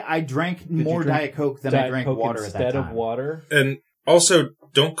would say I drank more Diet Coke than I drank water at that time. Instead of water? And also,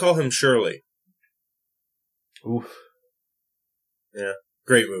 don't call him Shirley. Oof. Yeah.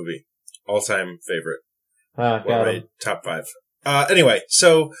 Great movie. All-time favorite. Got him. Top 5. Anyway,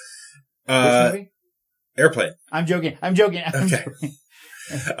 so... Which movie? Airplane. I'm joking. Okay. Joking.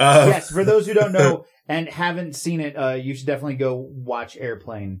 Yes, for those who don't know and haven't seen it, you should definitely go watch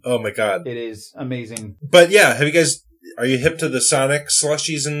Airplane. Oh my god. It is amazing. But yeah, are you hip to the Sonic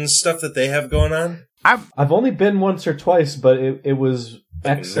slushies and stuff that they have going on? I've only been once or twice, but it was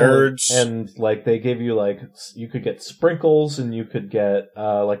excellent. Nerds. And like they gave you you could get sprinkles and you could get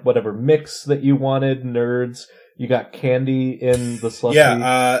like whatever mix that you wanted. Nerds. You got candy in the slushie.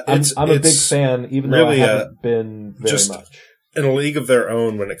 Yeah, I'm a big fan, even really, though I haven't been very much. In a league of their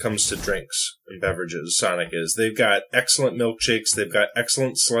own when it comes to drinks and beverages, Sonic is. They've got excellent milkshakes, they've got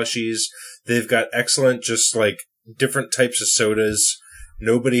excellent slushies, they've got excellent just like different types of sodas.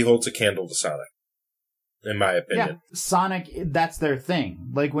 Nobody holds a candle to Sonic, in my opinion. Yeah, Sonic, that's their thing.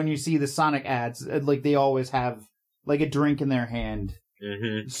 Like when you see the Sonic ads, like they always have like a drink in their hand.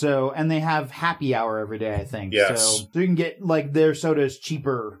 Mm-hmm. So, and they have happy hour every day, I think. Yes. So you can get like their sodas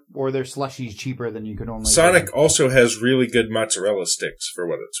cheaper or their slushies cheaper than you could only Sonic get. also has really good mozzarella sticks for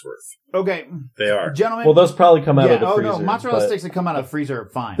what it's worth. Okay. They are. Gentlemen. Well, those probably come out of the freezer. Oh no, mozzarella sticks that come out of the freezer are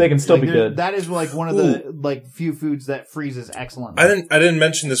fine. They can still be good. That is like one of the like few foods that freezes excellently. I didn't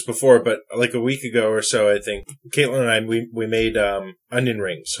mention this before, but like a week ago or so, I think Caitlin and I we made onion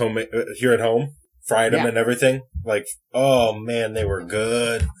rings here at home, fried them and everything. Like, oh man, they were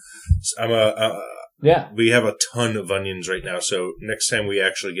good. We have a ton of onions right now, so next time we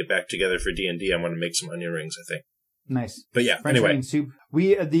actually get back together for D&D, I'm going to make some onion rings, I think. Nice. But yeah, French anyway. onion soup.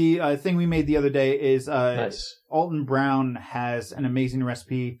 The thing we made the other day is nice. Alton Brown has an amazing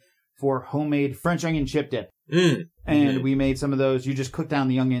recipe for homemade French onion chip dip. And we made some of those. You just cook down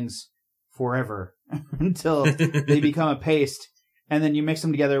the onions forever until they become a paste. And then you mix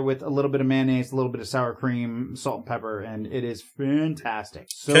them together with a little bit of mayonnaise, a little bit of sour cream, salt and pepper, and it is fantastic.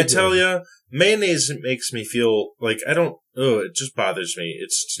 So Can I tell you, mayonnaise makes me feel like it just bothers me.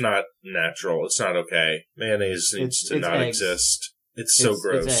 It's not natural. It's not okay. Mayonnaise needs to not eggs. exist. It's so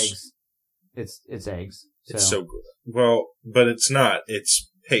gross. It's eggs. It's eggs. It's so gross. Well, but it's not. It's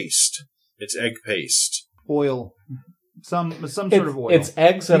paste. It's egg paste. Oil. Some sort of oil. It's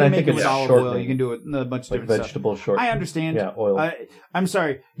eggs, and I think it's with olive shortening. oil. You can do it in a bunch of like different vegetable stuff. shortening. I understand. Yeah, oil. I'm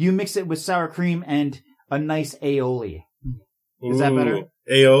sorry. You mix it with sour cream and a nice aioli. Is that better?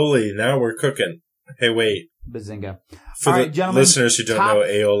 Aioli. Now we're cooking. Hey, wait. Bazinga. For All the right, gentlemen, listeners who don't know,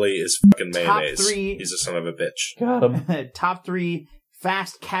 aioli is fucking mayonnaise. top 3 He's a son of a bitch. Got him. top 3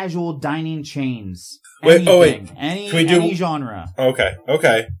 fast casual dining chains. Wait, Anything. Can we do Any genre. Okay.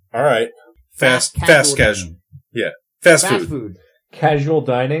 All right. Fast casual. casual. Yeah. Fast Fast food. food. Casual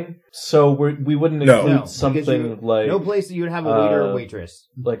dining. So we wouldn't No. include No, something like no place that you would have a waiter or waitress.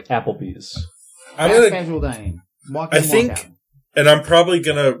 like Applebee's. I'm Casual dining. Walk I in, think- walk out. And I'm probably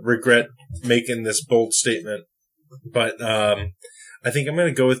gonna regret making this bold statement, but I think I'm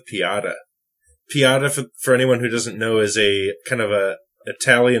gonna go with Piata. Piata, for anyone who doesn't know, is a kind of a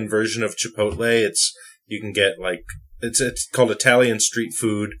Italian version of Chipotle. You can get it's called Italian street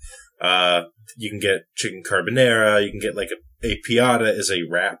food. You can get chicken carbonara. You can get like a Piata is a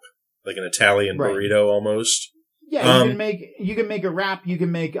wrap, like an Italian Right. burrito almost. Yeah, you can make a wrap, you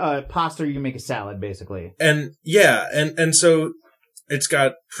can make pasta, or you can make a salad, basically. And yeah, and so it's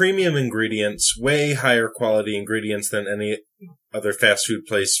got premium ingredients, way higher quality ingredients than any other fast food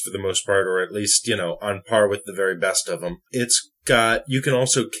place for the most part, or at least, on par with the very best of them. You can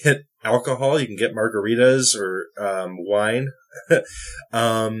also get alcohol, you can get margaritas or wine.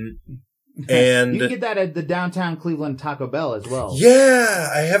 And you can get that at the downtown Cleveland Taco Bell as well. yeah,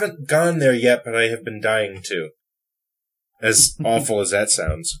 I haven't gone there yet, but I have been dying to. As awful as that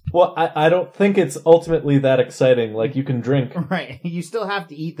sounds. Well, I don't think it's ultimately that exciting. Like, you can drink. Right. You still have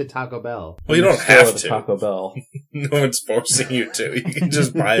to eat the Taco Bell. Well, you don't Still have at the to. Taco Bell. No one's forcing you to. You can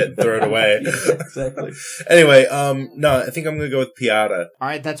just buy it and throw it away. Exactly. Anyway, no, I think I'm going to go with Piata. All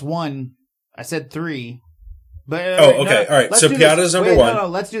right, that's 1. I said 3. But Okay, all right. let's So do this. Piata's number Wait, 1. No,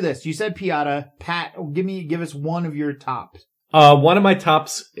 let's do this. You said Piata. Pat, give us one of your tops. One of my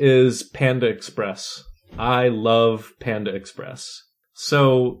tops is Panda Express. I love Panda Express.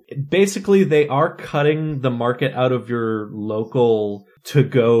 So basically they are cutting the market out of your local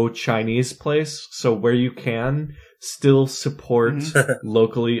to-go Chinese place. So where you can still support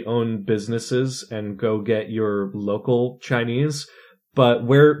locally owned businesses and go get your local Chinese. But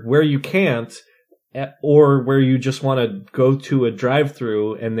where you can't, or where you just want to go to a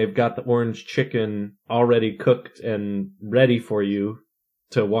drive-through and they've got the orange chicken already cooked and ready for you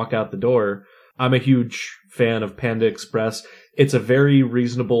to walk out the door, I'm a huge fan of Panda Express. It's a very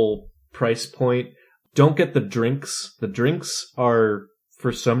reasonable price point. Don't get the drinks. The drinks are,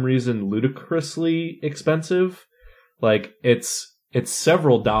 for some reason, ludicrously expensive. Like, it's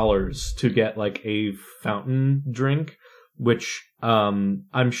several dollars to get, like, a fountain drink, which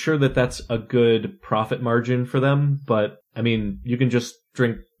I'm sure that's a good profit margin for them. But, I mean, you can just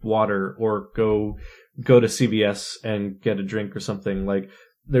drink water or go to CVS and get a drink or something. Like,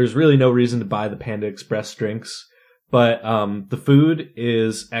 there's really no reason to buy the Panda Express drinks, but the food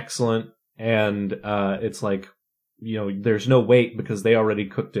is excellent, and it's like, there's no wait because they already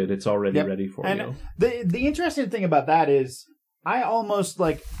cooked it. It's already ready for you. The interesting thing about that is I almost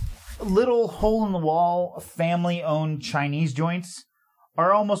like little hole-in-the-wall family-owned Chinese joints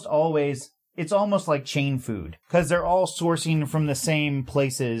are almost always, it's almost like chain food because they're all sourcing from the same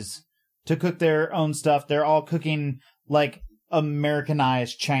places to cook their own stuff. They're all cooking like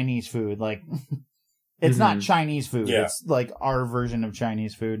Americanized Chinese food. Like, it's not Chinese food. Yeah. It's like our version of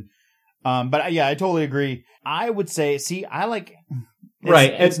Chinese food. But yeah, I totally agree. I would say, I like,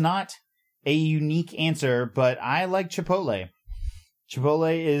 it's not a unique answer, but I like Chipotle.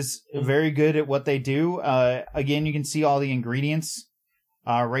 Chipotle is very good at what they do. Again, you can see all the ingredients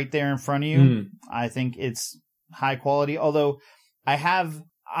right there in front of you. I think it's high quality. Although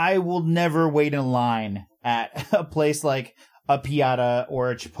I will never wait in line at a place like a Piata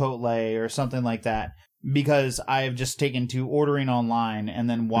or a Chipotle or something like that, because I've just taken to ordering online and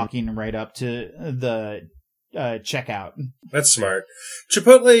then walking right up to the checkout. That's smart.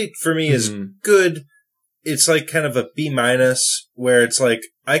 Chipotle for me is good. It's like kind of a B-, where it's like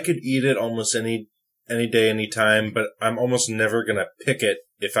I could eat it almost any day, any time, but I'm almost never gonna pick it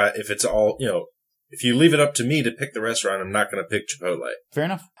if it's all if you leave it up to me to pick the restaurant, I'm not going to pick Chipotle. Fair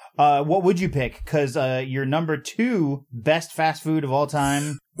enough. What would you pick? Because your number 2 best fast food of all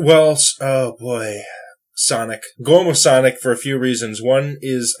time. Well, oh boy. Sonic. Going with Sonic for a few reasons. One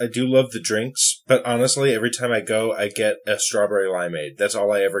is I do love the drinks, but honestly, every time I go, I get a strawberry limeade. That's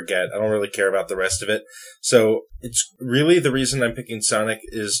all I ever get. I don't really care about the rest of it. So it's really the reason I'm picking Sonic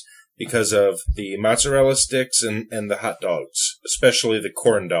is because of the mozzarella sticks and the hot dogs, especially the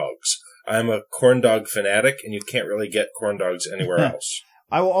corn dogs. I'm a corn dog fanatic, and you can't really get corn dogs anywhere else.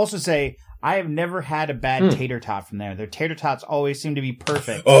 I will also say I have never had a bad tater tot from there. Their tater tots always seem to be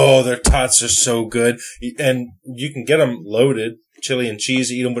perfect. Oh, their tots are so good. And you can get them loaded, chili and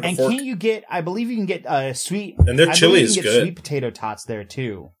cheese, eat them with a fork. And can't you get, I believe you can get sweet. And their chili is good. Sweet potato tots there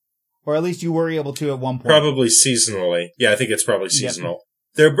too. Or at least you were able to at one point. Probably seasonally. Yeah, I think it's probably seasonal. Yep.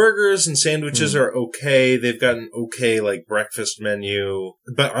 Their burgers and sandwiches are okay. They've got an okay, like, breakfast menu.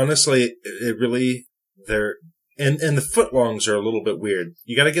 But honestly, it really, and the footlongs are a little bit weird.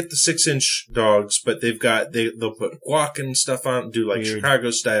 You gotta get the 6-inch dogs, but they'll put guac and stuff on, do like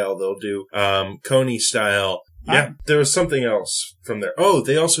Chicago style. They'll do, Coney style. Yeah, there was something else from there. Oh,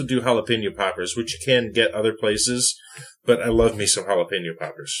 they also do jalapeno poppers, which you can get other places, but I love me some jalapeno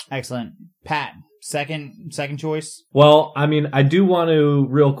poppers. Excellent. Pat, second choice? Well, I mean, I do want to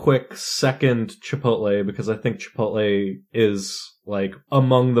real quick second Chipotle because I think Chipotle is like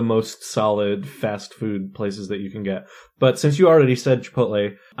among the most solid fast food places that you can get. But since you already said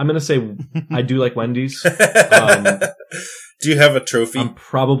Chipotle, I'm going to say I do like Wendy's. Do you have a trophy? I'm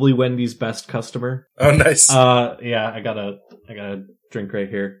probably Wendy's best customer. Oh, nice. Yeah, I got a drink right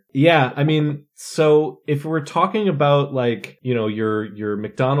here. Yeah, I mean, so if we're talking about like, you know, your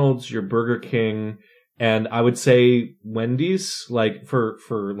McDonald's, your Burger King, and I would say Wendy's, like for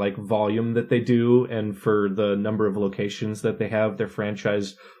like volume that they do and for the number of locations that they have, their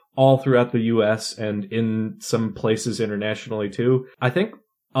franchise all throughout the US and in some places internationally too. I think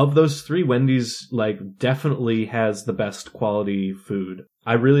of those 3, Wendy's like definitely has the best quality food.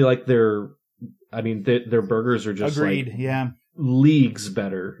 I really like their burgers are just agreed, like yeah, leagues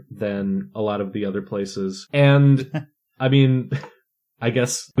better than a lot of the other places. And I mean, I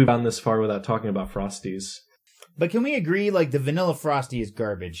guess we've gone this far without talking about Frosties. But can we agree, like, the vanilla Frosty is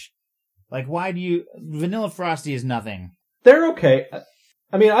garbage? Like, vanilla Frosty is nothing. They're okay.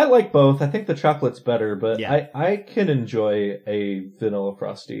 I mean, I like both. I think the chocolate's better, but yeah. I can enjoy a vanilla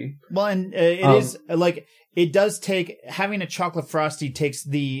Frosty. Well, and it is, like, it does take, having a chocolate Frosty takes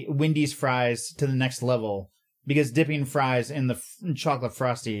the Wendy's fries to the next level, because dipping fries in the chocolate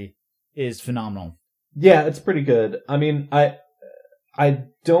Frosty is phenomenal. Yeah, it's pretty good. I mean, I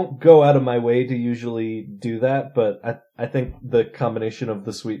don't go out of my way to usually do that, but I think the combination of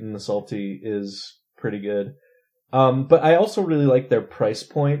the sweet and the salty is pretty good. But I also really like their price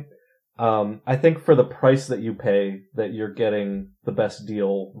point. I think for the price that you pay, that you're getting the best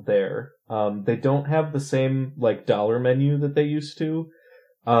deal there. They don't have the same like dollar menu that they used to,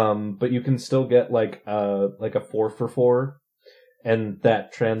 but you can still get like a 4 for $4, and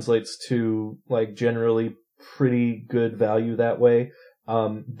that translates to like generally pretty good value that way.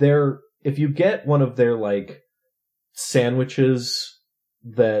 If you get one of their like sandwiches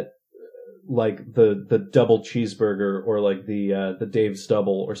that like the double cheeseburger or like the Dave's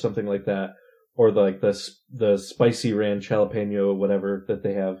Double or something like that, or like the spicy ranch jalapeno whatever that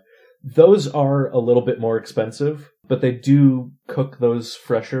they have, those are a little bit more expensive, but they do cook those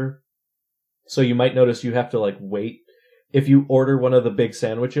fresher. So you might notice you have to like wait if you order one of the big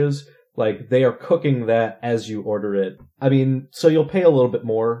sandwiches. Like, they are cooking that as you order it. I mean, so you'll pay a little bit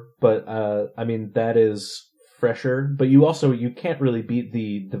more, but, I mean, that is fresher. But you can't really beat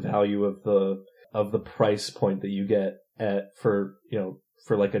the value of the price point that you get for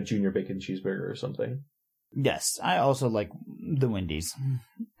like a junior bacon cheeseburger or something. Yes, I also like the Wendy's.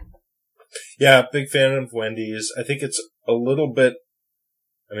 Yeah, big fan of Wendy's. I think it's a little bit,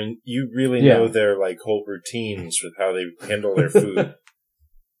 I mean, you really know their, like, whole routines with how they handle their food.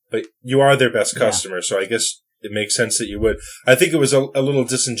 But you are their best customer, so I guess it makes sense that you would. I think it was a little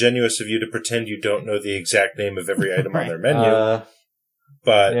disingenuous of you to pretend you don't know the exact name of every item on their menu.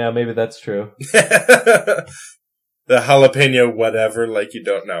 But yeah, maybe that's true. The jalapeno whatever, like you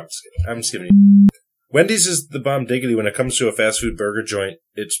don't know. I'm just giving you. Wendy's is the bomb diggity when it comes to a fast food burger joint.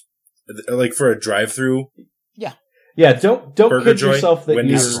 It's like for a drive-through. Yeah. Yeah, don't kid yourself that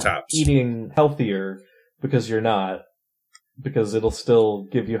Wendy's you're eating healthier, because you're not. Because it'll still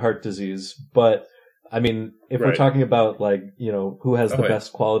give you heart disease. But, I mean, if we're talking about, like, you know, who has the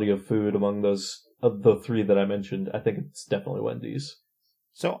best quality of food among those, of the 3 that I mentioned, I think it's definitely Wendy's.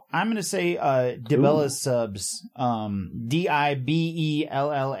 So, I'm going to say, Dibella's Subs, Dibellas.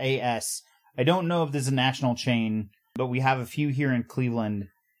 I don't know if this is a national chain, but we have a few here in Cleveland.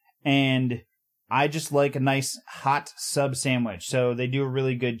 And I just like a nice hot sub sandwich. So they do a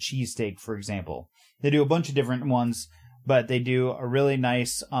really good cheesesteak, for example. They do a bunch of different ones, but they do a really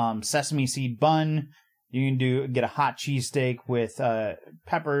nice sesame seed bun. You can get a hot cheesesteak with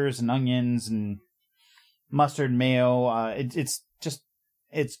peppers and onions and mustard mayo.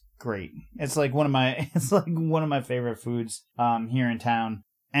 It's great. It's like one of my favorite foods here in town.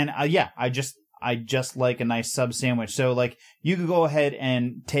 And I just like a nice sub sandwich. So like you could go ahead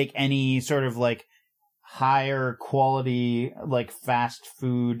and take any sort of like higher quality like fast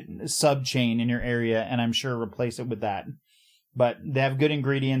food sub chain in your area and I'm sure replace it with that. But they have good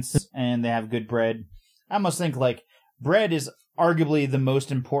ingredients and they have good bread. I almost think like bread is arguably the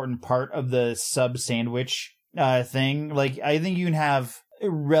most important part of the sub sandwich thing. Like I think you can have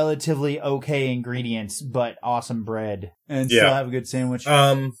relatively okay ingredients but awesome bread and still have a good sandwich.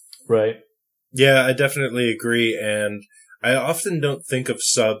 Right. Yeah, I definitely agree, and I often don't think of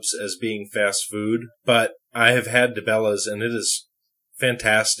subs as being fast food, but I have had DeBella's, and it is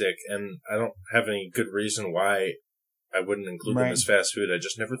fantastic, and I don't have any good reason why I wouldn't include them as fast food. I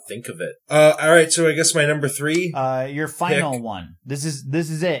just never think of it. All right, so I guess my number 3. Your final one. This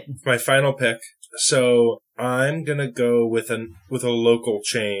is it. My final pick. So I'm gonna go with a local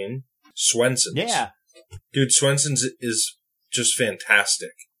chain, Swenson's. Yeah, dude, Swenson's is just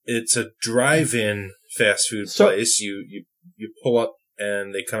fantastic. It's a drive-in fast food place. You pull up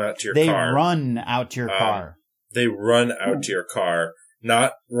and they come out to your car. They run out to your car. They run out to your car.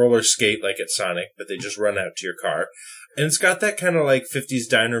 Not roller skate like at Sonic, but they just run out to your car. And it's got that kind of like 50s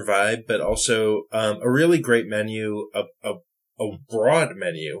diner vibe, but also a really great menu, a broad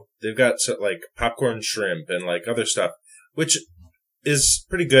menu. They've got like popcorn shrimp and like other stuff, which is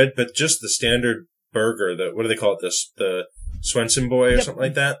pretty good, but just the standard burger, what do they call it? The Swenson Boy or something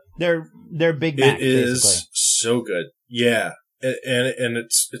like that. They're Big Mac. It is basically. so good. Yeah. And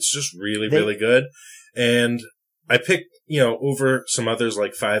it's just really, really good. And I picked, over some others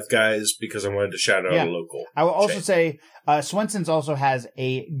like Five Guys because I wanted to shout out a local. I will also say Swenson's also has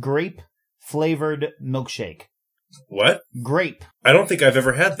a grape flavored milkshake. What? Grape. I don't think I've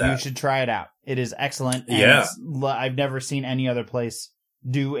ever had that. You should try it out. It is excellent. And I've never seen any other place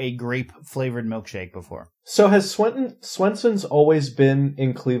do a grape flavored milkshake before. So has Swenson's always been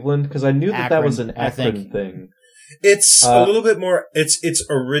in Cleveland? Because I knew that was an Akron thing. It's a little bit more. It's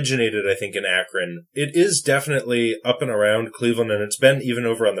originated, I think, in Akron. It is definitely up and around Cleveland, and it's been even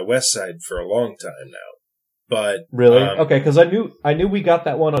over on the west side for a long time now. But really, okay, because I knew we got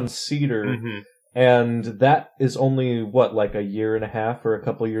that one on Cedar, and that is only like a year and a half or a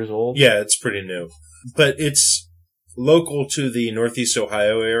couple years old. Yeah, it's pretty new, but it's local to the Northeast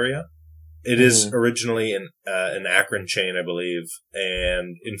Ohio area. It is originally an Akron chain, I believe,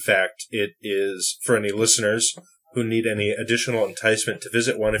 and in fact, it is for any listeners who need any additional enticement to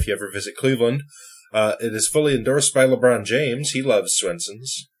visit one. If you ever visit Cleveland, it is fully endorsed by LeBron James. He loves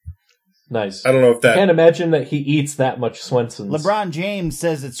Swenson's. Nice. I don't know if that... I can't imagine that he eats that much Swenson's. LeBron James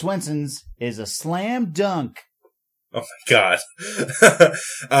says that Swenson's is a slam dunk. Oh my God.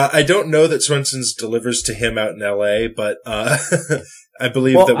 I don't know that Swenson's delivers to him out in LA, but I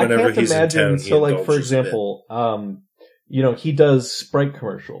believe that whenever he's in town, he like, for example, he does Sprite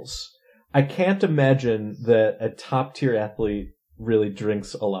commercials. I can't imagine that a top tier athlete really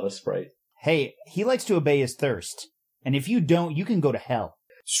drinks a lot of Sprite. Hey, he likes to obey his thirst. And if you don't, you can go to hell.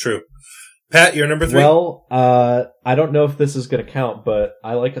 It's true. Pat, you're number 3? Well, I don't know if this is going to count, but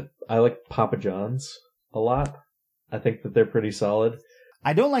I like Papa John's a lot. I think that they're pretty solid.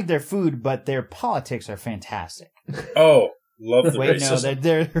 I don't like their food, but their politics are fantastic. Oh, love the racism.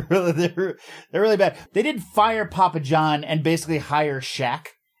 No, they're really bad. They did fire Papa John and basically hire Shaq.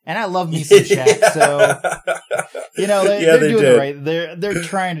 And I love me some Shaq, so they're doing the right. They're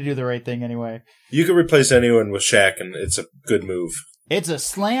trying to do the right thing anyway. You can replace anyone with Shaq, and it's a good move. It's a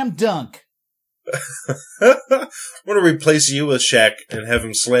slam dunk. I want to replace you with Shaq and have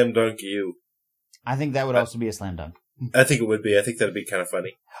him slam dunk you. I think that would also be a slam dunk. I think it would be. I think that'd be kind of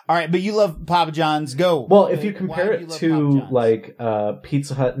funny. All right, but you love Papa John's. Go. Well, if you compare it to like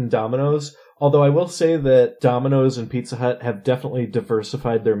Pizza Hut and Domino's, although I will say that Domino's and Pizza Hut have definitely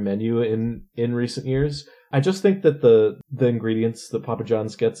diversified their menu in recent years. I just think that the ingredients that Papa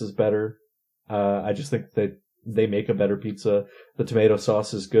John's gets is better. I just think that they make a better pizza. The tomato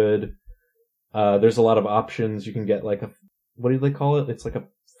sauce is good. There's a lot of options. You can get like what do they call it? It's like a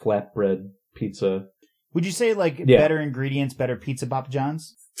flatbread pizza. Would you say better ingredients, better pizza, Papa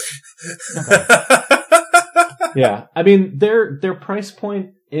John's? Okay. Yeah. I mean, their price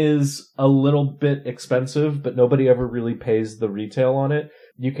point is a little bit expensive, but nobody ever really pays the retail on it.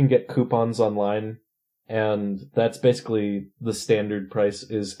 you can get coupons online, and that's basically the standard price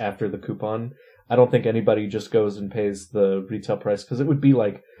is after the coupon. I don't think anybody just goes and pays the retail price, because it would be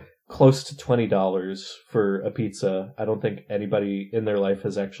like close to $20 for a pizza. I don't think anybody in their life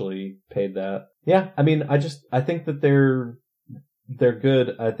has actually paid that. Yeah, I mean, I think that they're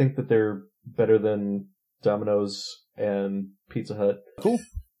good. I think that they're better than Domino's and Pizza Hut. Cool.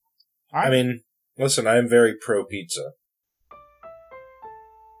 All right. I mean, listen, I'm very pro pizza.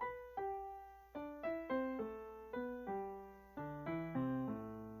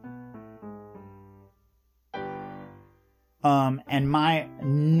 And my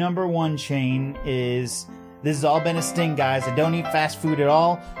number one chain is, this has all been a sting, guys. I don't eat fast food at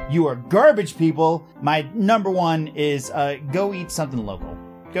all. You are garbage people. My number one is, go eat something local.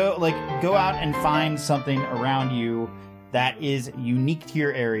 Go out and find something around you that is unique to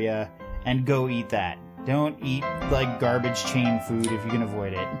your area and go eat that. Don't eat like garbage chain food if you can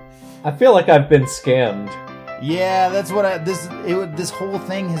avoid it. I feel like I've been scammed. Yeah, that's what this whole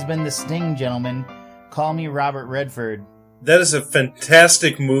thing has been the sting, gentlemen. Call me Robert Redford. That is a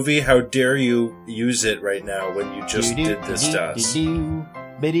fantastic movie. How dare you use it right now when you just did this to us? No,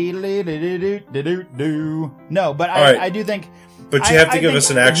 but All right. I do think... But you have to give us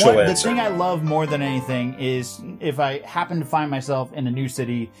an actual answer. The thing I love more than anything is, if I happen to find myself in a new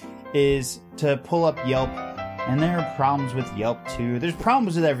city, is to pull up Yelp. And there are problems with Yelp too. There's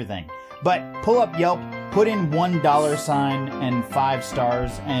problems with everything. But pull up Yelp, put in $1 and 5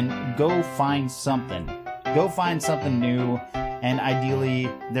 stars, and go find something. Go find something new, and ideally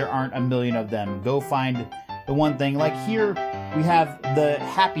there aren't a million of them. Go find the one thing. Like here, we have the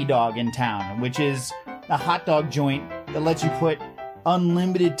Happy Dog in town, which is a hot dog joint that lets you put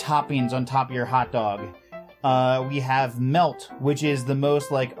unlimited toppings on top of your hot dog. We have Melt, which is the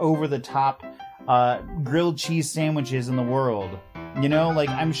most like over-the-top grilled cheese sandwiches in the world. You know, like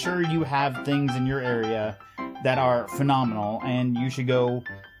I'm sure you have things in your area that are phenomenal, and you should go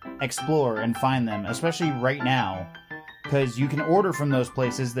explore and find them, especially right now, because you can order from those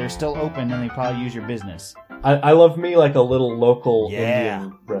places. They're still open, and they probably use your business. I love me like a little local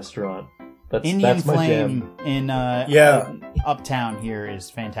Indian restaurant. That's my Flame jam. in Uptown here is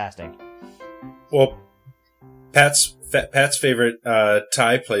fantastic. Well, Pat's favorite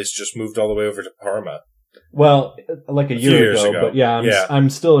Thai place just moved all the way over to Parma. Well, like a year years ago, ago. But yeah, I'm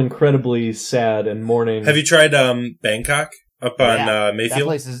still incredibly sad and mourning. Have you tried Bangkok up on Mayfield? That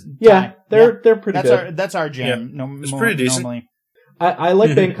place is they're pretty good. That's our jam. Yeah. It's pretty decent. Normally. I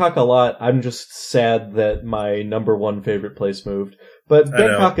like Bangkok a lot. I'm just sad that my number one favorite place moved. But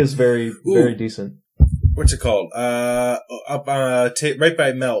Bangkok is very, very decent. What's it called? Up right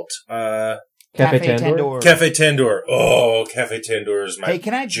by Melt. Cafe Tandoor. Cafe Tandoor. Oh, Cafe Tandoor is my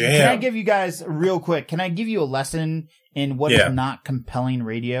jam. Can I give you guys real quick? Can I give you a lesson in what is not compelling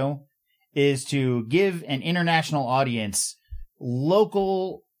radio? Is to give an international audience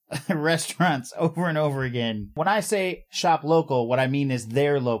local restaurants over and over again. When I say shop local, what I mean is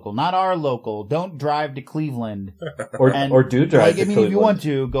their local, not our local. Don't drive to Cleveland. or do drive to Cleveland. If you want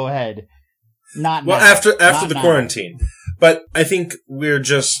to, go ahead. Not well, now. after Not the now. quarantine. But I think we're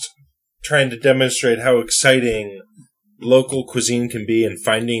just trying to demonstrate how exciting local cuisine can be, and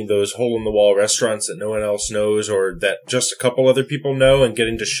finding those hole-in-the-wall restaurants that no one else knows, or that just a couple other people know, and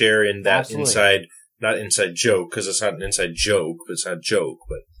getting to share in that not inside joke, because it's not an inside joke, but it's not a joke,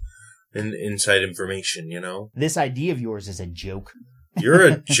 but inside information, you know? This idea of yours is a joke. You're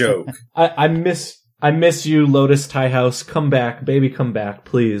a joke. I miss you, Lotus Thai House. Come back, baby, come back,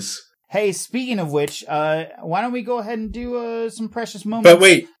 please. Hey, speaking of which, why don't we go ahead and do some precious moments? But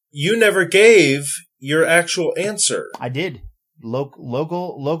wait, you never gave your actual answer. I did.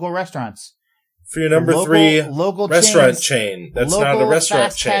 Local restaurants. For your number 3 local restaurant chains, chain. That's local not a restaurant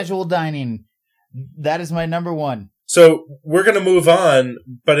fast chain. casual dining. That is my number one. So we're going to move on,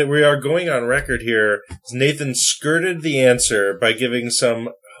 but we are going on record here. Nathan skirted the answer by giving some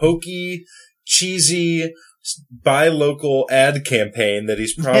hokey, cheesy, buy local ad campaign that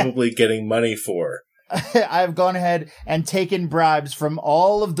he's probably getting money for. I've gone ahead and taken bribes from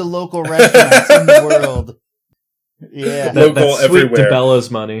all of the local restaurants in the world. Yeah. Local that's sweet everywhere. DeBella's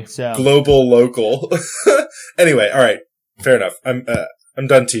money. So, Global local. Anyway, all right. Fair enough. I'm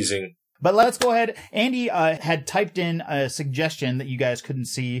done teasing. but let's go ahead. Andy had typed in a suggestion that you guys couldn't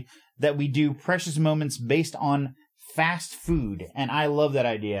see, that we do precious moments based on fast food, and I love that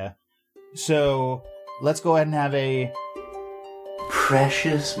idea. So let's go ahead and have a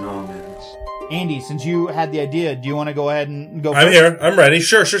precious moments. Andy, since you had the idea, do you want to go ahead and go I'm first? here. I'm ready.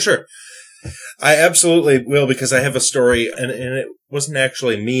 Sure. I absolutely will, because I have a story, and it wasn't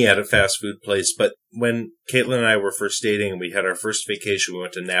actually me at a fast food place, but when Caitlin and I were first dating and we had our first vacation, we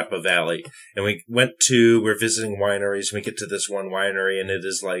went to Napa Valley, and we're visiting wineries, and we get to this one winery, and it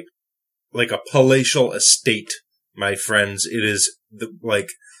is like a palatial estate, my friends. It is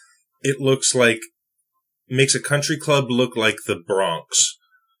it looks like, makes a country club look like the Bronx.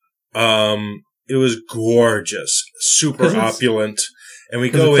 It was gorgeous, super opulent. And we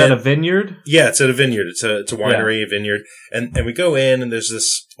go in. It's at a vineyard? Yeah, it's at a vineyard. It's a winery, a vineyard. And we go in, and there's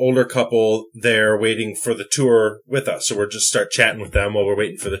this older couple there waiting for the tour with us. So we're just start chatting with them while we're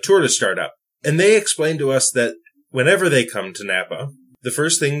waiting for the tour to start up. And they explained to us that whenever they come to Napa, the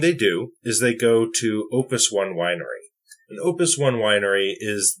first thing they do is they go to Opus One Winery. And Opus One Winery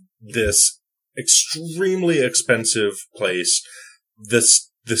is this extremely expensive place.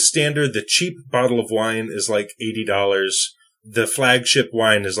 The cheap bottle of wine is like $80. The flagship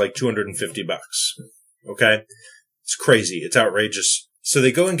wine is like $250. Okay? It's crazy. It's outrageous. So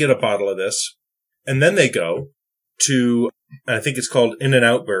they go and get a bottle of this, and then they go to, I think it's called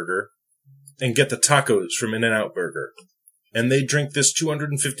In-N-Out Burger, and get the tacos from In-N-Out Burger. And they drink this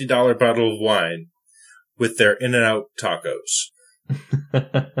 $250 bottle of wine with their In-N-Out tacos.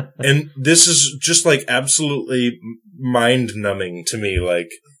 And this is just like absolutely mind-numbing to me. Like,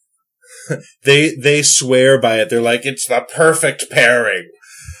 they swear by it. They're like, it's the perfect pairing.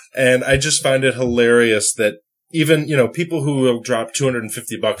 And I just find it hilarious that even, people who will drop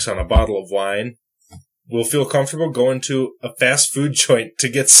 $250 on a bottle of wine will feel comfortable going to a fast food joint to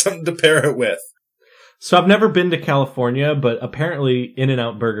get something to pair it with. So I've never been to California, but apparently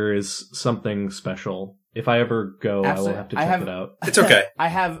In-N-Out Burger is something special. If I ever go, Absolutely. I will have to check it out. It's okay. I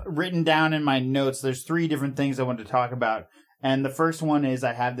have written down in my notes, there's 3 different things I want to talk about. And the first one is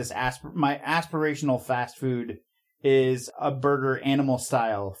I have this my aspirational fast food is a burger animal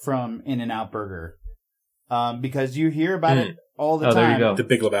style from In-N-Out Burger. Because you hear about it all the time. There you go. The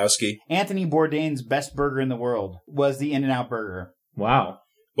Big Lebowski. Anthony Bourdain's best burger in the world was the In-N-Out Burger. Wow.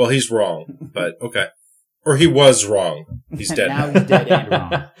 Well, he's wrong, but okay. Or he was wrong. He's dead. Now he's dead and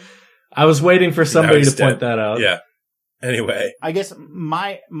wrong. I was waiting for somebody to dead. point that out. Yeah. Anyway. I guess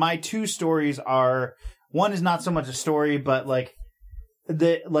my 2 stories are, one is not so much a story, but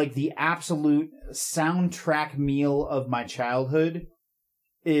the absolute soundtrack meal of my childhood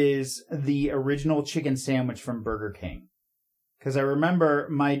is the original chicken sandwich from Burger King. Because I remember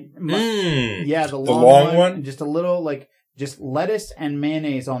the long one, just a little just lettuce and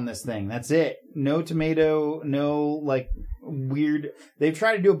mayonnaise on this thing. That's it. No tomato, no weird. They've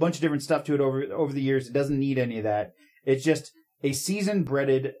tried to do a bunch of different stuff to it over the years. It doesn't need any of that. It's just a seasoned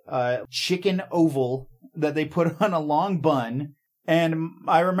breaded chicken oval that they put on a long bun. And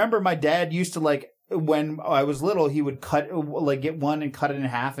I remember my dad used to when I was little, he would get one and cut it in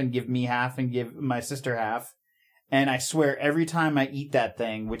half and give me half and give my sister half. And I swear every time I eat that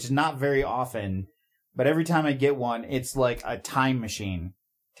thing, which is not very often, but every time I get one, it's like a time machine.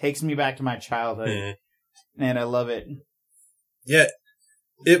 Takes me back to my childhood. And I love it. Yeah.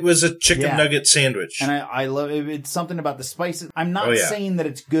 It was a chicken nugget sandwich. And I love it. It's something about the spices. I'm not saying that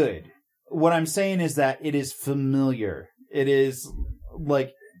it's good. What I'm saying is that it is familiar. It is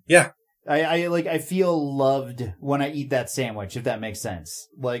I feel loved when I eat that sandwich, if that makes sense.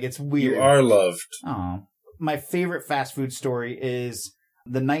 It's weird. You are loved. Oh. My favorite fast food story is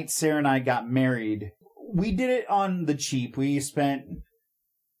the night Sarah and I got married. We did it on the cheap. We spent,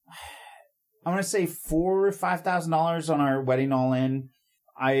 I want to say $4,000 or $5,000 on our wedding all in.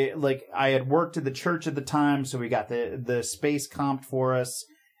 I had worked at the church at the time, so we got the space comped for us,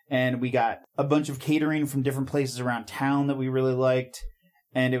 and we got a bunch of catering from different places around town that we really liked,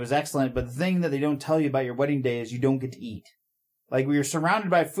 and it was excellent. But the thing that they don't tell you about your wedding day is you don't get to eat. We were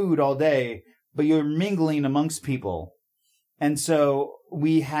surrounded by food all day, but you're mingling amongst people. And so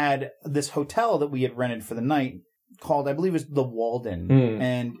we had this hotel that we had rented for the night called, I believe it was the Walden.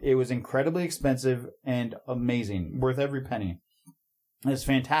 And it was incredibly expensive and amazing. Worth every penny. It was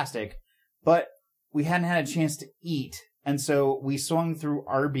fantastic. But we hadn't had a chance to eat. And so we swung through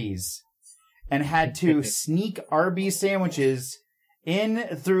Arby's and had to sneak Arby's sandwiches in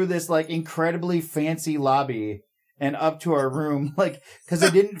through this incredibly fancy lobby and up to our room, because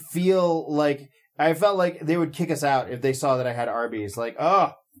I didn't feel I felt like they would kick us out if they saw that I had Arby's.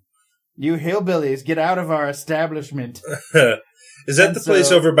 Oh, you hillbillies, get out of our establishment. Is that the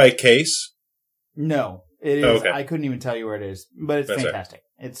place over by Case? No, it is. Okay. I couldn't even tell you where it is, but it's fantastic.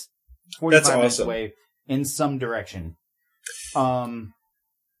 Right. It's 45 minutes away in some direction.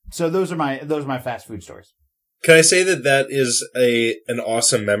 So those are my fast food stories. Can I say that is an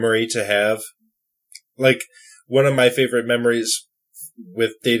awesome memory to have? One of my favorite memories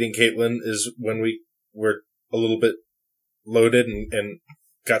with dating Caitlin is when we were a little bit loaded and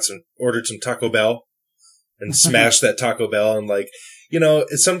ordered some Taco Bell and smashed that Taco Bell. And like,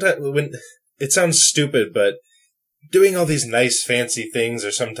 it's sometimes when it sounds stupid, but doing all these nice fancy things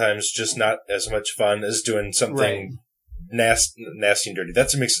are sometimes just not as much fun as doing something nasty and dirty.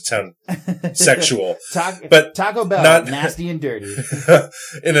 That makes it sound sexual. But Taco Bell, not nasty and dirty.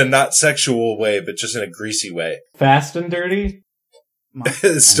 In a not sexual way, but just in a greasy way. Fast and dirty?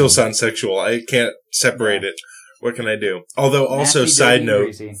 It still sounds sexual. I can't separate it. What can I do? Although, also, Nasty, side dirty, note,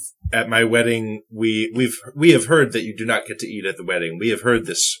 greasy. at my wedding, we have heard that you do not get to eat at the wedding. We have heard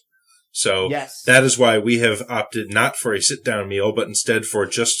this. So Yes. that is why we have opted not for a sit-down meal, but instead for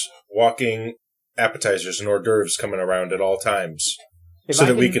just walking appetizers and hors d'oeuvres coming around at all times, so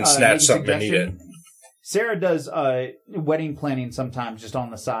that we can snatch something and eat it. Sarah does wedding planning sometimes just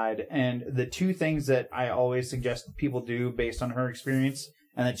on the side, and the two things that I always suggest people do based on her experience,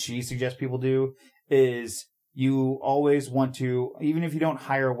 and that she suggests people do, is you always want to, even if you don't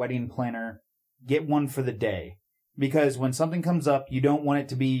hire a wedding planner, get one for the day. Because when something comes up, you don't want it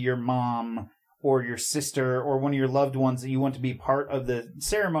to be your mom or your sister or one of your loved ones that you want to be part of the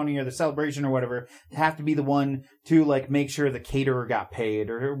ceremony or the celebration or whatever, to have to be the one to like make sure the caterer got paid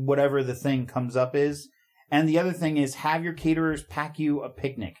or whatever the thing comes up is. And the other thing is have your caterers pack you a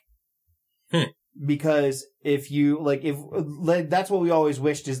picnic. Because if that's what we always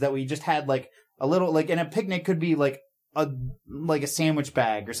wished, is that we just had like a little, like, and a picnic could be like a sandwich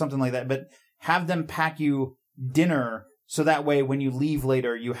bag or something like that, but have them pack you dinner, so that way when you leave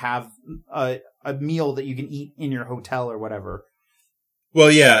later, you have a meal that you can eat in your hotel or whatever. Well,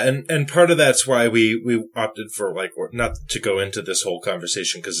 yeah, and part of that's why we opted for, like, not to go into this whole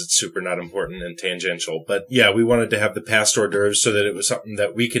conversation because it's super not important and tangential, but yeah, we wanted to have the past hors d'oeuvres so that it was something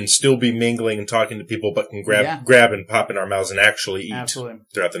that we can still be mingling and talking to people, but can grab and pop in our mouths and actually eat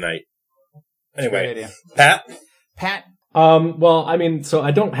throughout the night. Anyway, Pat? Well, I mean, so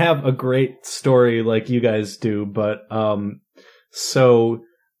I don't have a great story like you guys do, but,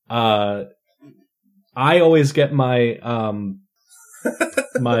 I always get my,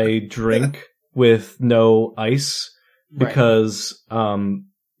 my drink with no ice because,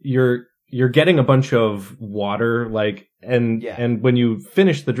 you're getting a bunch of water, like, and when you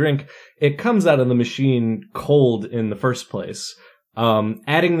finish the drink, it comes out of the machine cold in the first place.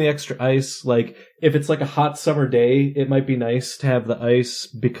 Adding the extra ice, like, if it's like a hot summer day, it might be nice to have the ice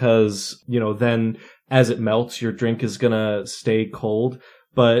because, then as it melts, your drink is gonna stay cold.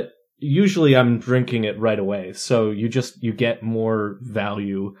 But usually I'm drinking it right away. So you get more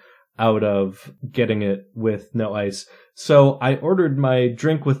value out of getting it with no ice. So I ordered my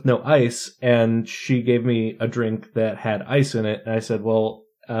drink with no ice and she gave me a drink that had ice in it. And I said, well,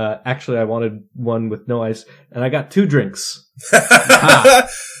 actually, I wanted one with no ice, and I got 2 drinks.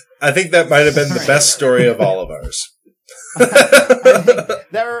 I think that might have been the best story of all of ours.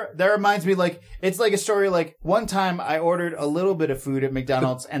 that reminds me, like, it's like a story, like, one time I ordered a little bit of food at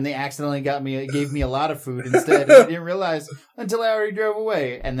McDonald's, and they accidentally gave me a lot of food instead, and I didn't realize until I already drove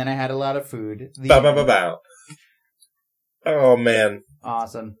away, and then I had a lot of food. Oh, man.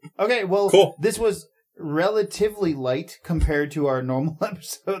 Awesome. Okay, well, cool. This was relatively light compared to our normal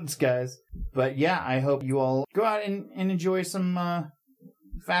episodes, guys. But yeah, I hope you all go out and enjoy some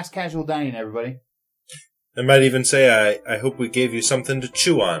fast casual dining, everybody. I might even say I hope we gave you something to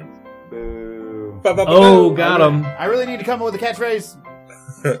chew on. Boo. Oh, got him. I really need to come up with a catchphrase.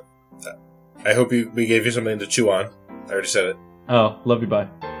 I hope we gave you something to chew on. I already said it. Oh, love you, bye.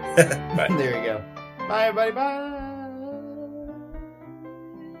 Bye. There you go. Bye, everybody, bye.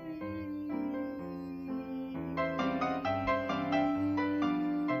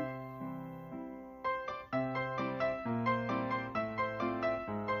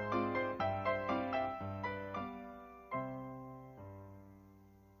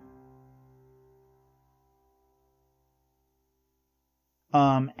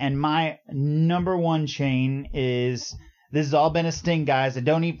 And my number one chain is, this has all been a sting, guys. I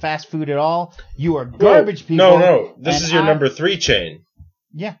don't eat fast food at all. You are garbage people. No. This is your number 3 chain.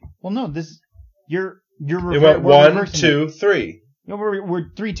 Yeah. Well, no, you're it went 1, 2, 3. No,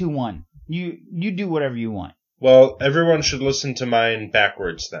 we're 3, 2, 1. You do whatever you want. Well, everyone should listen to mine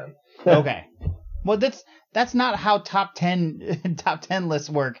backwards then. Okay. Well, that's not how top 10 lists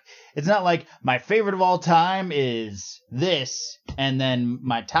work. It's not like my favorite of all time is this, and then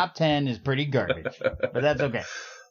my top 10 is pretty garbage. But that's okay.